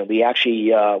inspiration. We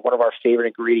actually, one of our favorite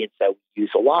ingredients that we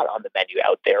use a lot on the menu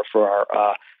out there for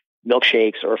our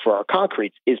milkshakes or for our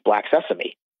concretes is black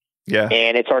sesame. Yeah.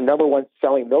 And it's our number one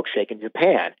selling milkshake in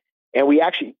Japan. And we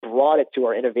actually brought it to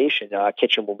our innovation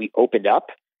kitchen when we opened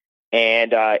up,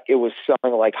 and it was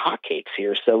selling like hotcakes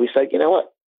here. So we said, you know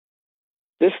what?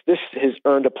 This has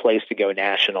earned a place to go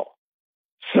national.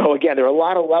 So again, there are a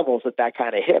lot of levels that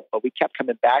kind of hit, but we kept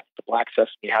coming back to Black Sesame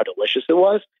and how delicious it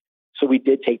was. So we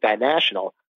did take that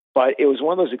national. But it was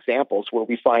one of those examples where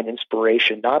we find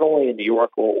inspiration not only in New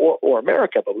York or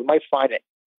America, but we might find it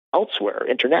elsewhere,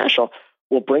 international.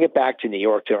 We'll bring it back to New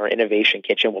York to our innovation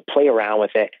kitchen. We'll play around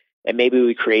with it, and maybe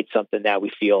we create something that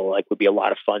we feel like would be a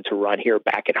lot of fun to run here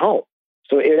back at home.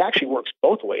 So it actually works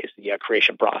both ways, the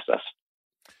creation process.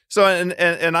 So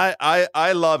and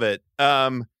I love it.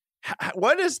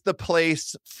 What is the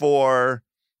place for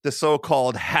the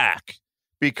so-called hack?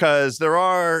 Because there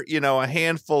are, a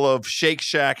handful of Shake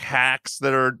Shack hacks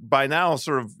that are by now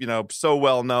sort of, so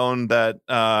well known that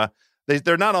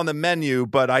they're not on the menu.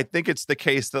 But I think it's the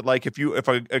case that, like, if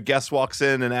a guest walks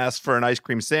in and asks for an ice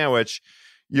cream sandwich,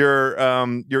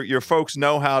 your folks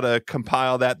know how to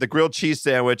compile that. The grilled cheese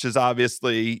sandwich is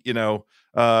obviously,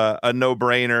 a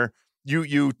no-brainer.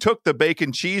 You took the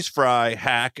bacon cheese fry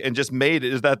hack and just made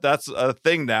it. That's a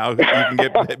thing now? You can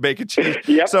get bacon cheese.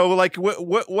 Yep. So, like,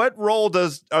 what role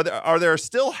are there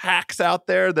still hacks out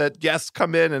there that guests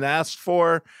come in and ask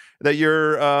for that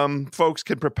your folks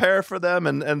can prepare for them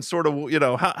and sort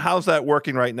of, how's that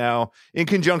working right now in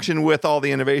conjunction with all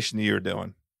the innovation you're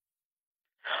doing?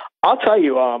 I'll tell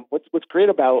you, what's great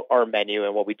about our menu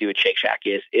and what we do at Shake Shack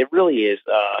is it really is,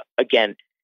 again,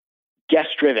 guest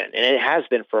driven, and it has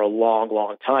been for a long,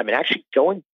 long time. And actually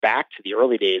going back to the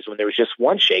early days when there was just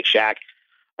one Shake Shack,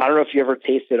 I don't know if you ever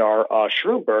tasted our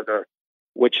shroom burger,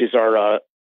 which is our a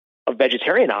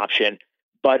vegetarian option.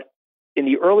 But in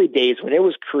the early days when it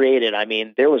was created, I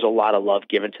mean, there was a lot of love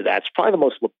given to that. It's probably the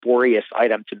most laborious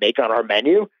item to make on our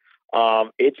menu.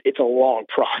 It's a long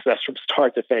process from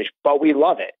start to finish, but we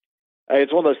love it.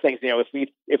 It's one of those things,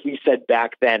 if we said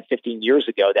back then 15 years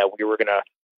ago that we were going to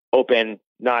open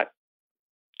not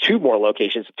 2 more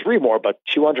locations, 3 more, but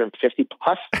 250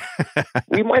 plus,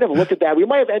 we might have looked at that. We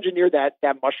might have engineered that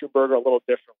mushroom burger a little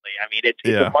differently. I mean, it's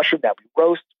a mushroom that we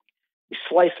roast, we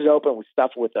slice it open, we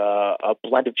stuff it with a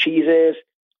blend of cheeses,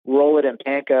 roll it in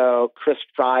panko, crisp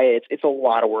fry it. It's a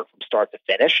lot of work from start to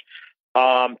finish.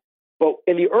 But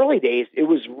in the early days,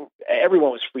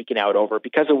 everyone was freaking out over it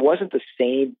because it wasn't the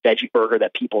same veggie burger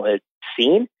that people had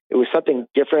seen. It was something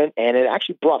different, and it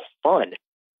actually brought fun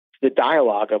the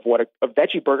dialogue of what a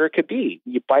veggie burger could be.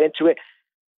 You bite into it,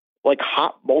 like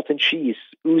hot molten cheese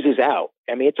oozes out.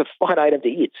 I mean, it's a fun item to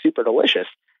eat, super delicious.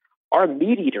 Our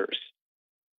meat eaters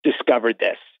discovered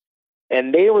this,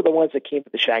 and they were the ones that came to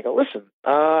the Shack and go, listen,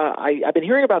 I've been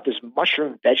hearing about this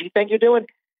mushroom veggie thing you're doing.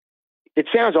 It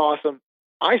sounds awesome.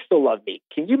 I still love meat.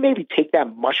 Can you maybe take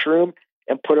that mushroom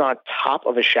and put it on top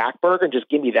of a Shack burger and just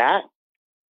give me that?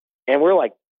 And we're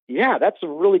like, yeah, that's a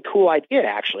really cool idea,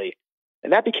 actually.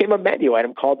 And that became a menu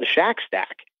item called the Shack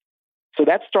Stack. So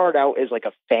that started out as like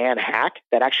a fan hack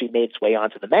that actually made its way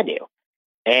onto the menu.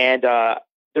 And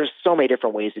there's so many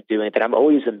different ways of doing it that I'm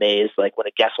always amazed. Like when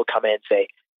a guest will come in and say,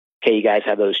 okay, you guys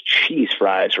have those cheese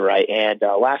fries, right? And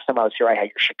last time I was here, I had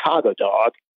your Chicago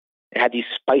dog and had these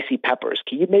spicy peppers.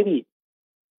 Can you maybe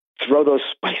throw those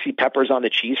spicy peppers on the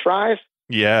cheese fries?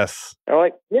 Yes. They're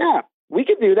like, yeah, we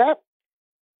can do that.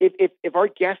 If our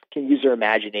guests can use their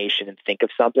imagination and think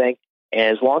of something,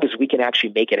 and as long as we can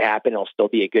actually make it happen, it'll still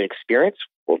be a good experience,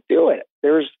 we'll do it.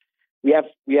 We have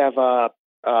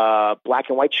black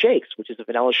and white shakes, which is a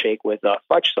vanilla shake with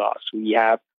fudge sauce. We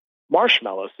have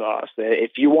marshmallow sauce.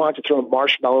 If you want to throw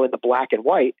marshmallow in the black and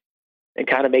white and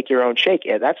kind of make your own shake,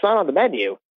 that's not on the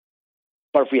menu.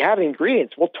 But if we have the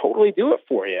ingredients, we'll totally do it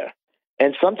for you.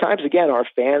 And sometimes, again, our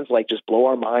fans like just blow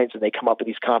our minds and they come up with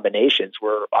these combinations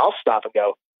where I'll stop and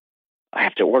go, I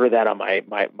have to order that on my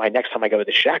next time I go to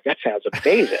the Shack. That sounds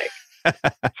amazing.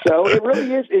 So it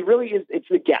really is. It's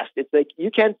the guest. It's like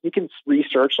you can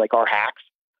research like our hacks,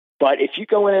 but if you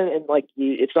go in and like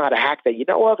it's not a hack that you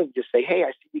know of, and just say, hey, I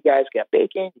see you guys got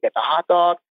bacon, you got the hot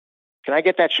dog. Can I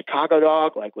get that Chicago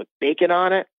dog like with bacon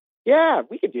on it? Yeah,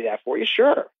 we can do that for you.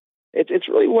 Sure. It's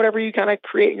really whatever you kind of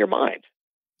create in your mind.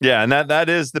 Yeah, and that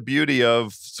is the beauty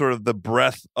of sort of the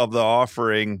breadth of the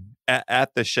offering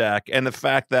at the Shack, and the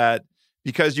fact that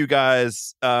because you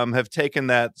guys have taken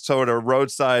that sort of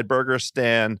roadside burger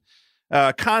stand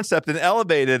concept and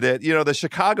elevated it, the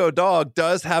Chicago dog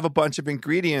does have a bunch of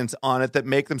ingredients on it that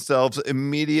make themselves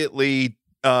immediately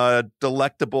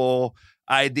delectable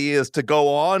ideas to go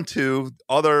on to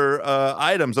other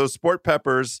items. Those sport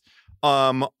peppers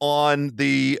on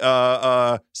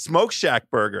the Smoke Shack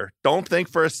burger. Don't think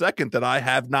for a second that I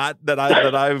have not that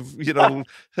I've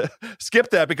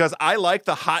skipped that, because I like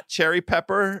the hot cherry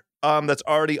pepper that's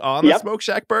already on the Smoke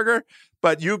Shack burger.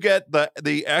 But you get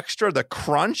the extra, the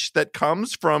crunch that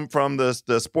comes from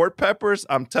the sport peppers.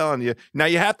 I'm telling you. Now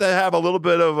you have to have a little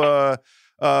bit of a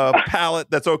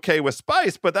palate that's okay with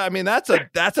spice, but I mean that's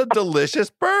a delicious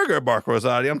burger, Mark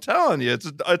Rosati. I'm telling you,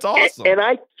 it's awesome. And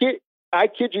I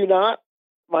kid you not,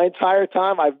 my entire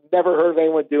time I've never heard of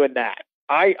anyone doing that.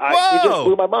 You just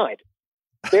blew my mind.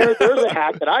 There's a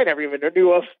hack that I never even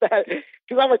knew of, that,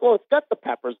 because I'm like, well, it's got the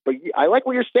peppers, but I like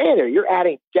what you're saying there. You're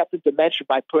adding depth and dimension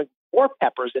by putting more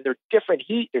peppers, and they're different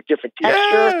heat, they're different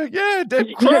texture. Yeah,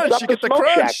 crunch. You get the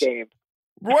crunch. Game.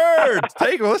 Words.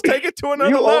 Let's take it to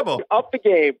another level. Up the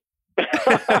game.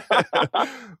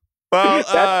 Well,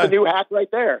 that's the new hack right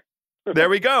there. There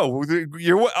we go.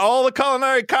 You're all the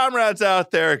culinary comrades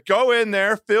out there. Go in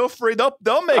there. Feel free.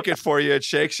 They'll make it for you at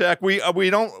Shake Shack. We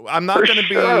don't. I'm not going to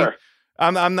be.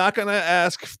 I'm not going to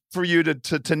ask for you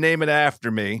to name it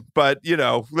after me, but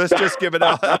let's just give it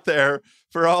out there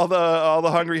for all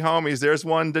the hungry homies. There's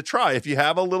one to try. If you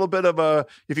have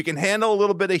if you can handle a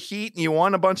little bit of heat and you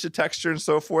want a bunch of texture and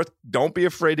so forth, don't be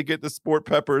afraid to get the sport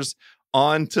peppers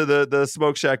onto the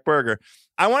Smoke Shack burger.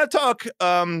 I want to talk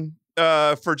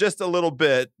for just a little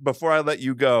bit before I let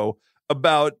you go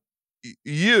about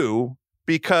you,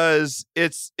 because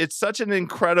it's such an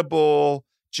incredible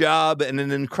job and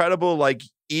an incredible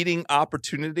eating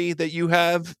opportunity that you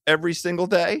have every single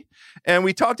day. And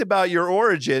we talked about your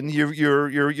origin,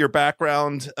 your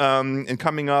background, and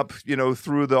coming up,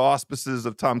 through the auspices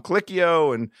of Tom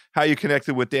Colicchio, and how you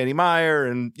connected with Danny Meyer,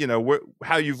 and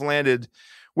how you've landed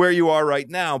where you are right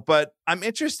now. But I'm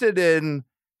interested in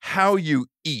how you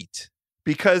eat,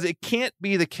 because it can't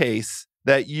be the case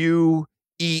that you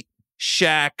eat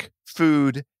Shack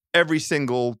food every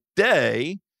single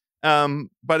day.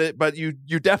 But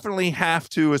you definitely have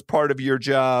to, as part of your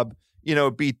job,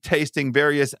 be tasting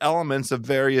various elements of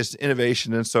various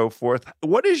innovation and so forth.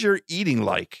 What is your eating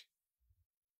like?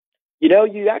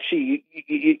 You actually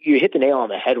you hit the nail on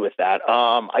the head with that.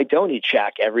 I don't eat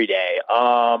Shack every day.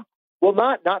 Well,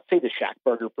 not say the Shack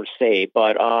burger per se,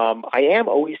 but I am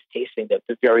always tasting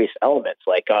the various elements.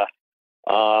 Like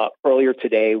earlier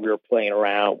today, we were playing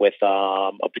around with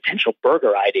a potential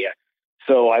burger idea.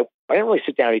 So I didn't really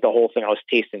sit down and eat the whole thing. I was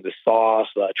tasting the sauce,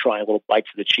 trying little bites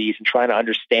of the cheese, and trying to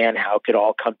understand how it could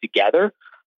all come together.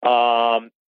 And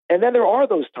then there are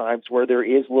those times where there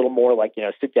is a little more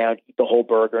sit down, eat the whole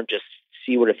burger, and just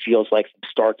see what it feels like from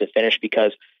start to finish,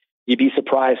 because you'd be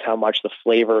surprised how much the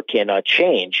flavor can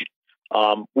change.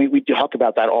 We talk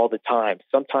about that all the time.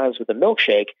 Sometimes with a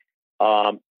milkshake,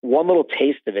 one little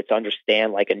taste of it to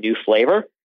understand a new flavor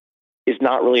is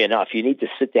not really enough. You need to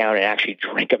sit down and actually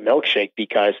drink a milkshake,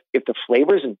 because if the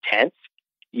flavor is intense,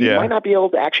 you might not be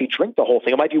able to actually drink the whole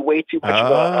thing. It might be way too much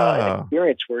of an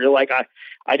experience where you're like,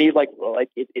 I need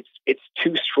it's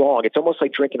too strong. It's almost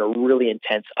like drinking a really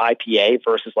intense IPA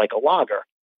versus a lager.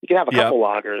 You can have a couple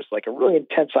lagers, a really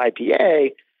intense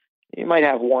IPA. You might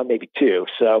have one, maybe two.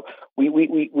 So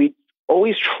we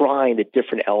always trying the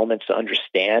different elements to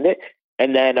understand it.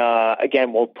 And then,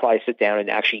 again, we'll probably sit down and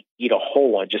actually eat a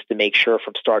whole one just to make sure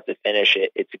from start to finish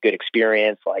it's a good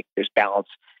experience. There's balance.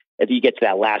 If you get to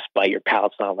that last bite, your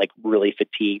palate's not really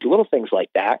fatigued, little things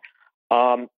like that.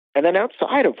 And then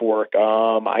outside of work,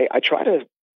 I try to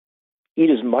eat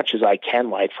as much as I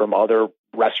can, from other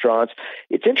restaurants.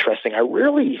 It's interesting. I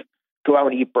rarely go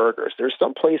out and eat burgers. There's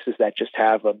some places that just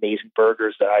have amazing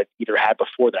burgers that I've either had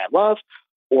before that I love,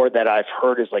 or that I've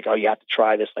heard is oh, you have to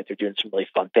try this. They're doing some really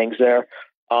fun things there.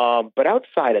 But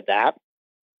outside of that,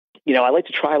 I like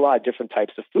to try a lot of different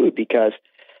types of food, because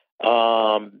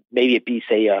maybe it be,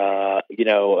 say, a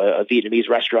Vietnamese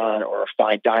restaurant or a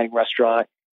fine dining restaurant.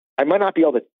 I might not be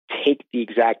able to take the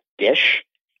exact dish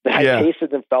that I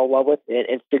tasted and fell in love with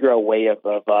and figure out a way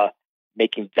of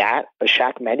making that a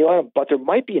Shack menu item. But there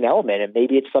might be an element, and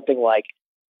maybe it's something like,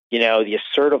 the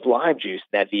assertive lime juice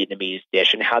in that Vietnamese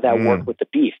dish, and how that worked with the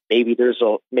beef. Maybe there's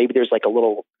a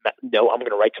little note I'm going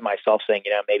to write to myself saying,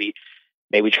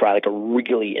 maybe try a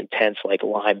really intense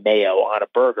lime mayo on a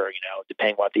burger,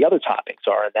 depending on what the other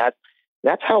toppings are. And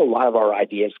that's how a lot of our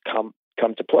ideas come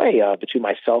to play between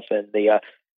myself and the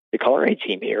culinary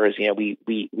team here. Is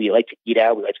we like to eat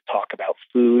out, we like to talk about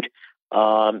food,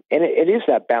 and it is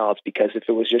that balance, because if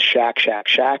it was just Shack,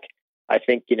 I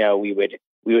think we would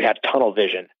have tunnel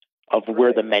vision of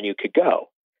where the menu could go.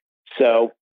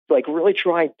 So really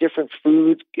trying different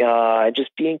foods, and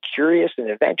just being curious and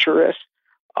adventurous.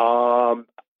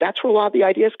 That's where a lot of the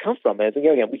ideas come from. And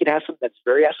again, we can have something that's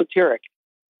very esoteric,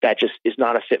 that just is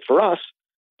not a fit for us.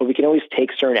 But we can always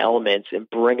take certain elements and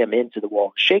bring them into the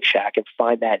Walnut Shake Shack and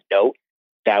find that note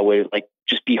that would like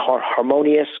just be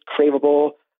harmonious,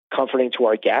 craveable, comforting to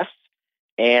our guests.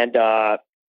 And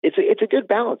it's a good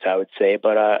balance, I would say.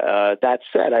 But that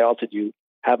said, I also do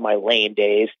have my lane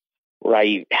days where I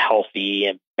eat healthy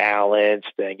and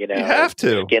balanced, and you have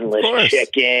to skinless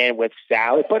chicken with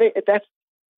salad. But that's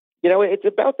it's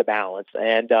about the balance.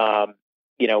 And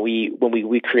when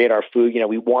we create our food,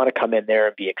 we want to come in there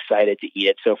and be excited to eat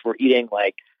it. So if we're eating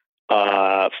like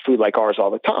food like ours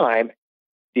all the time,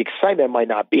 the excitement might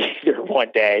not be there one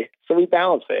day. So we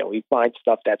balance it and we find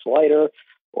stuff that's lighter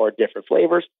or different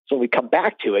flavors. So when we come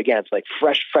back to, again, it's like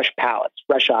fresh palates,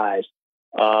 fresh eyes.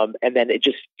 And then it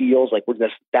just feels like we're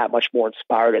just that much more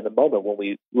inspired in the moment when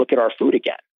we look at our food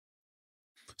again.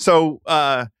 So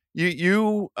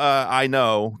you I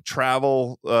know,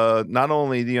 travel not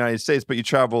only the United States, but you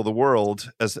travel the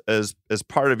world as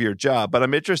part of your job. But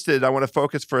I'm interested, I want to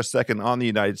focus for a second on the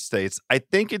United States. I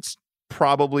think it's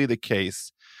probably the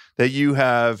case that you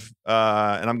have,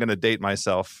 and I'm going to date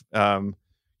myself.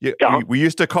 We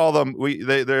used to call them.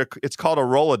 It's called a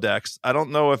Rolodex. I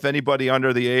don't know if anybody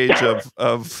under the age of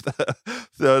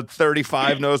the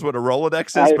 35 knows what a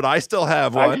Rolodex is, but I still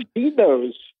have one. I've seen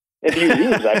those in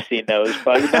museums. I've seen those,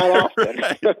 but not often.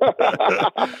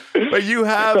 But you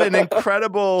have an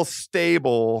incredible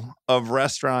stable of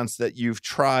restaurants that you've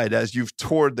tried as you've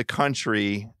toured the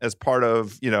country as part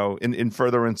of in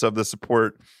furtherance of the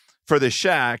support for the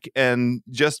Shack. And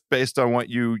just based on what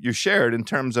you shared in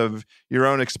terms of your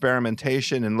own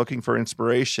experimentation and looking for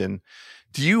inspiration,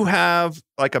 do you have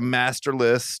like a master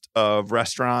list of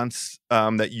restaurants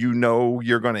that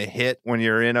you're going to hit when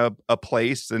you're in a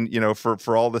place, and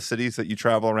for all the cities that you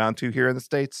travel around to here in the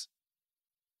States?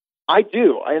 I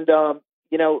do, and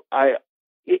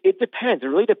it depends. It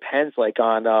really depends, like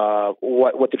on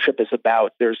what the trip is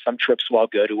about. There's some trips where I'll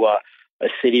go to a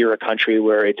city or a country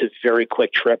where it's a very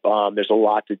quick trip. There's a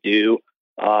lot to do,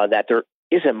 that there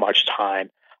isn't much time.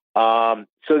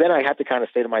 So then I have to kind of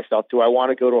say to myself, do I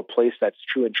want to go to a place that's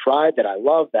true and tried, that I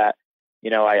love, that,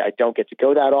 I don't get to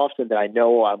go that often, that I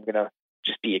know I'm going to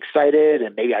just be excited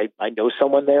and maybe I know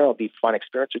someone there, it'll be a fun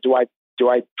experience? Or do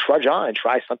I trudge on and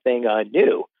try something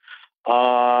new?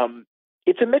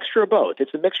 It's a mixture of both.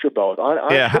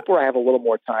 On a trip where I have a little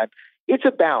more time, it's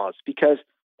a balance, because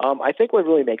I think what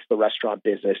really makes the restaurant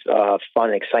business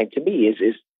fun and exciting to me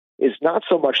is not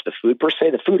so much the food per se.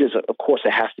 The food is, of course,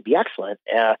 it has to be excellent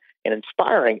and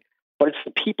inspiring, but it's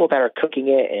the people that are cooking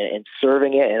it and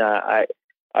serving it. And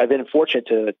I've been fortunate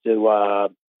to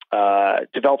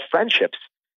develop friendships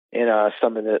in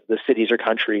some of the cities or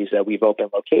countries that we've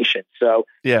opened locations. So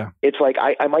it's like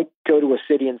I might go to a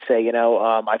city and say,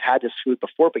 I've had this food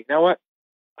before, but you know what?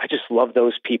 I just love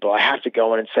those people. I have to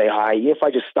go in and say hi. If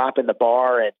I just stop in the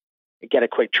bar and get a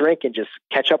quick drink and just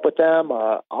catch up with them,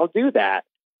 I'll do that.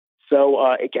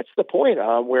 So it gets to the point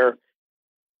where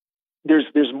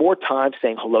there's more time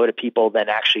saying hello to people than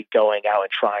actually going out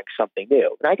and trying something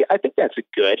new. And I think that's a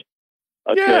good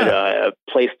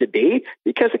place to be,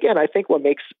 because again, I think what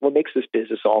makes this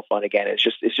business all fun again is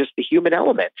just the human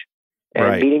element,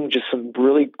 and meeting just some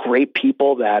really great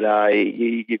people that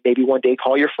you maybe one day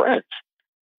call your friends.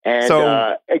 And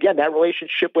so, again, that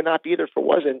relationship would not be there if it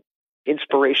wasn't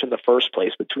inspiration in the first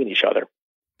place between each other.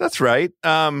 That's right.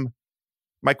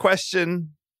 My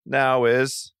question now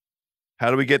is,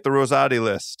 how do we get the Rosati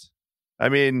list? I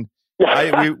mean, we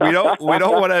don't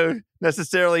want to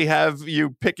necessarily have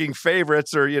you picking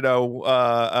favorites or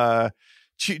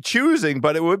choosing,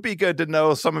 but it would be good to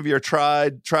know some of your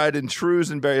tried and trues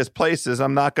in various places.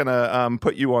 I'm not going to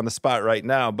put you on the spot right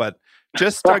now, but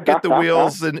just start get the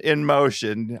wheels in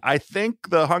motion. I think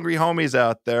the hungry homies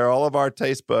out there, all of our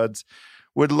taste buds,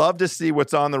 would love to see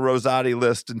what's on the Rosati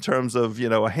list in terms of,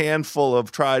 a handful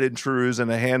of tried and trues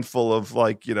and a handful of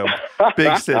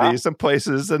big cities, some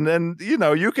places. And then,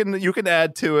 you can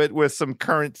add to it with some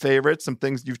current favorites, some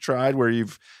things you've tried where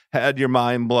you've had your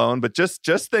mind blown, but just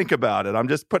think about it. I'm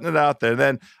just putting it out there. And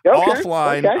then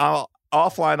offline,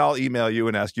 I'll email you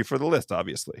and ask you for the list,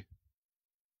 obviously.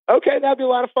 Okay. That'd be a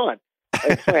lot of fun.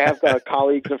 I have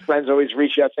colleagues and friends always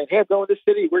reach out saying, "Hey, I'm going to the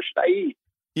city. Where should I eat?"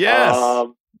 Yes.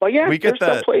 But yeah, there's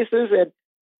some places,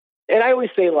 and I always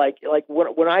say like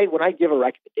when I give a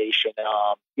recommendation,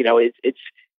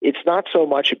 it's not so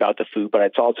much about the food, but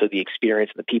it's also the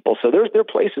experience and the people. So there are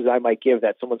places I might give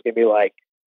that someone's gonna be like,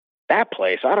 that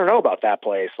place, I don't know about that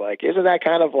place. Like, isn't that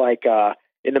kind of like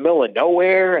in the middle of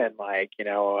nowhere, and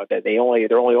that they're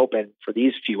only open for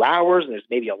these few hours, and there's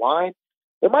maybe a line.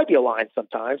 There might be a line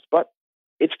sometimes, but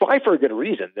it's probably for a good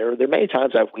reason. There are many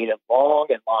times I've waited long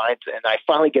in lines, and I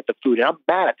finally get the food, and I'm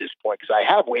mad at this point because I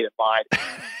have waited in line,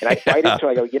 and I fight it, so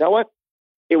I go, you know what?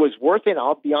 It was worth it.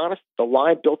 I'll be honest. The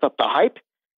line built up the hype,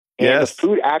 and the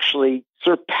food actually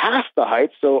surpassed the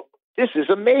hype. So this is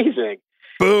amazing.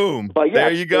 Boom. But yeah,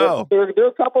 there you go. There are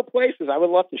a couple of places I would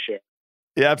love to share.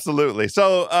 Yeah, absolutely.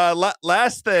 So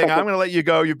last thing, I'm going to let you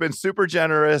go. You've been super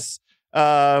generous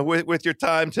with your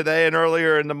time today and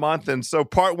earlier in the month. And so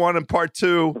part 1 and part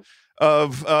 2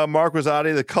 of Mark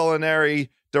Rosati, the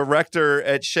culinary director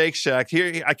at Shake Shack.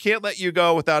 Here, I can't let you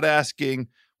go without asking,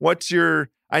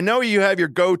 I know you have your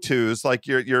go-tos, like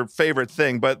your favorite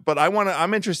thing, but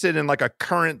I'm interested in like a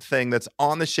current thing that's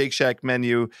on the Shake Shack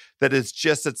menu that is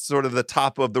just at sort of the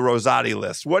top of the Rosati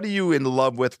list. What are you in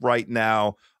love with right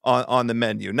now on the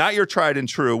menu? Not your tried and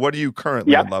true. What are you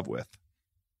currently in love with?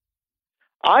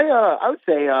 I would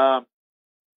say I've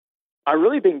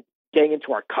really been getting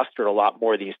into our custard a lot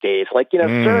more these days. Like,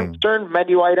 certain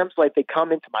menu items, like they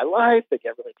come into my life, they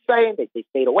get really exciting, they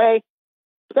fade away,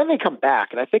 but then they come back.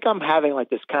 And I think I'm having like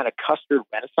this kind of custard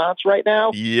renaissance right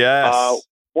now. Yes.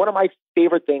 One of my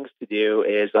favorite things to do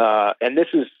is, and this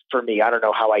is for me, I don't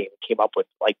know how I even came up with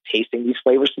like tasting these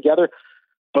flavors together,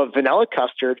 but vanilla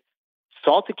custard,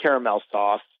 salted caramel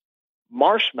sauce,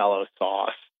 marshmallow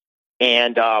sauce,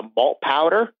 and malt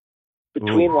powder.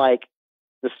 Between like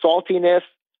the saltiness,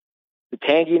 the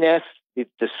tanginess,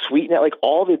 the sweetness, like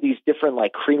all of these different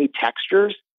like creamy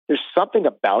textures, there's something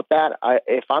about that.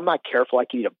 If I'm not careful, I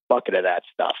can eat a bucket of that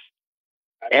stuff.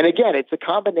 And again, it's a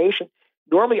combination.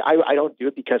 Normally I don't do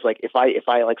it because like if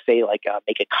I like say like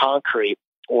make it concrete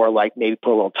or like maybe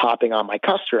put a little topping on my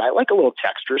custard, I like a little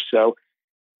texture. So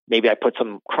maybe I put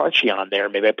some crunchy on there.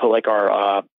 Maybe I put like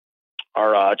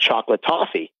our chocolate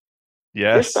toffee.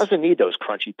 Yes. This doesn't need those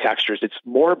crunchy textures. It's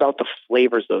more about the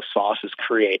flavors those sauces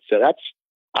create. So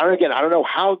I don't know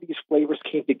how these flavors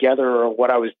came together or what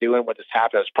I was doing when this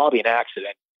happened. It was probably an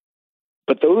accident.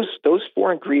 But those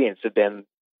 4 ingredients have been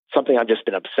something I've just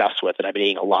been obsessed with, and I've been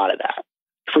eating a lot of that.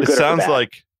 For good or for bad.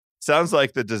 Sounds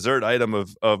like the dessert item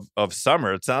of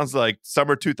summer. It sounds like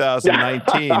summer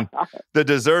 2019, the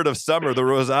dessert of summer, the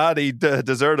Rosati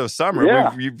dessert of summer.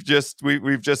 Yeah. We've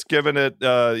just given it,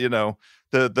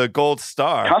 the gold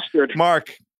star. Custard.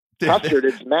 Mark. Custard,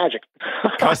 it's magic.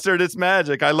 Custard, it's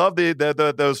magic. I love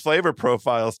those flavor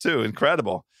profiles too.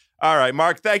 Incredible. All right,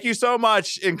 Mark, thank you so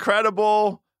much.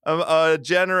 Incredible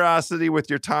generosity with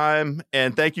your time.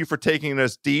 And thank you for taking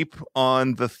us deep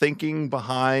on the thinking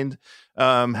behind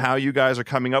how you guys are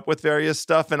coming up with various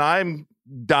stuff. And I'm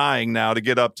dying now to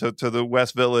get up to the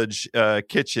West Village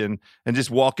kitchen and just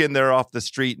walk in there off the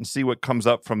street and see what comes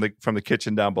up from the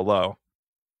kitchen down below.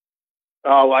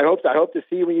 Oh, I hope to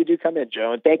see you when you do come in,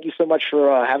 Joe. And thank you so much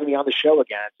for having me on the show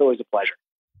again. It's always a pleasure.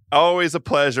 Always a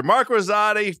pleasure. Mark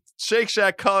Rosati, Shake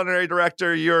Shack culinary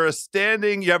director. You have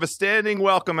a standing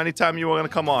welcome anytime you want to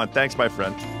come on. Thanks, my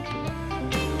friend.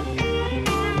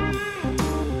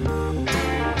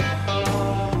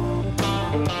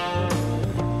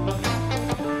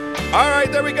 All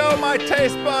right, there we go, my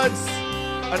taste buds.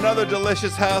 Another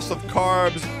delicious house of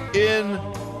carbs in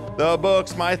the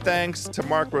books. My thanks to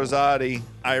Mark Rosati.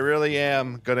 I really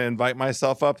am going to invite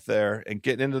myself up there and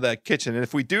get into that kitchen. And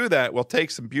if we do that, we'll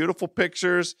take some beautiful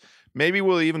pictures. Maybe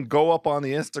we'll even go up on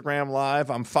the Instagram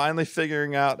Live. I'm finally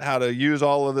figuring out how to use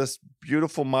all of this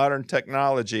beautiful modern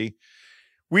technology.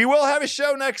 We will have a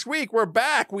show next week. We're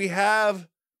back. We have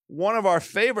one of our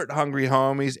favorite hungry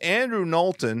homies, Andrew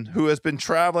Knowlton, who has been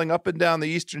traveling up and down the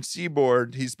Eastern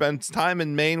Seaboard. He spends time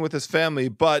in Maine with his family,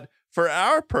 but for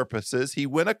our purposes, he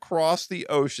went across the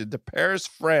ocean to Paris,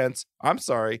 France.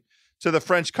 To the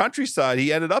French countryside.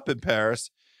 He ended up in Paris.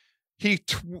 He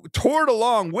toured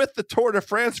along with the Tour de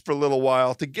France for a little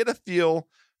while to get a feel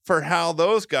for how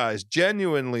those guys,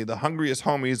 genuinely the hungriest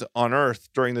homies on earth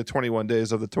during the 21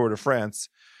 days of the Tour de France,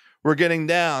 were getting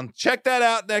down. Check that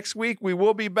out next week. We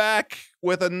will be back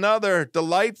with another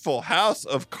delightful house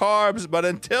of carbs. But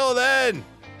until then,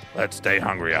 let's stay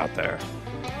hungry out there.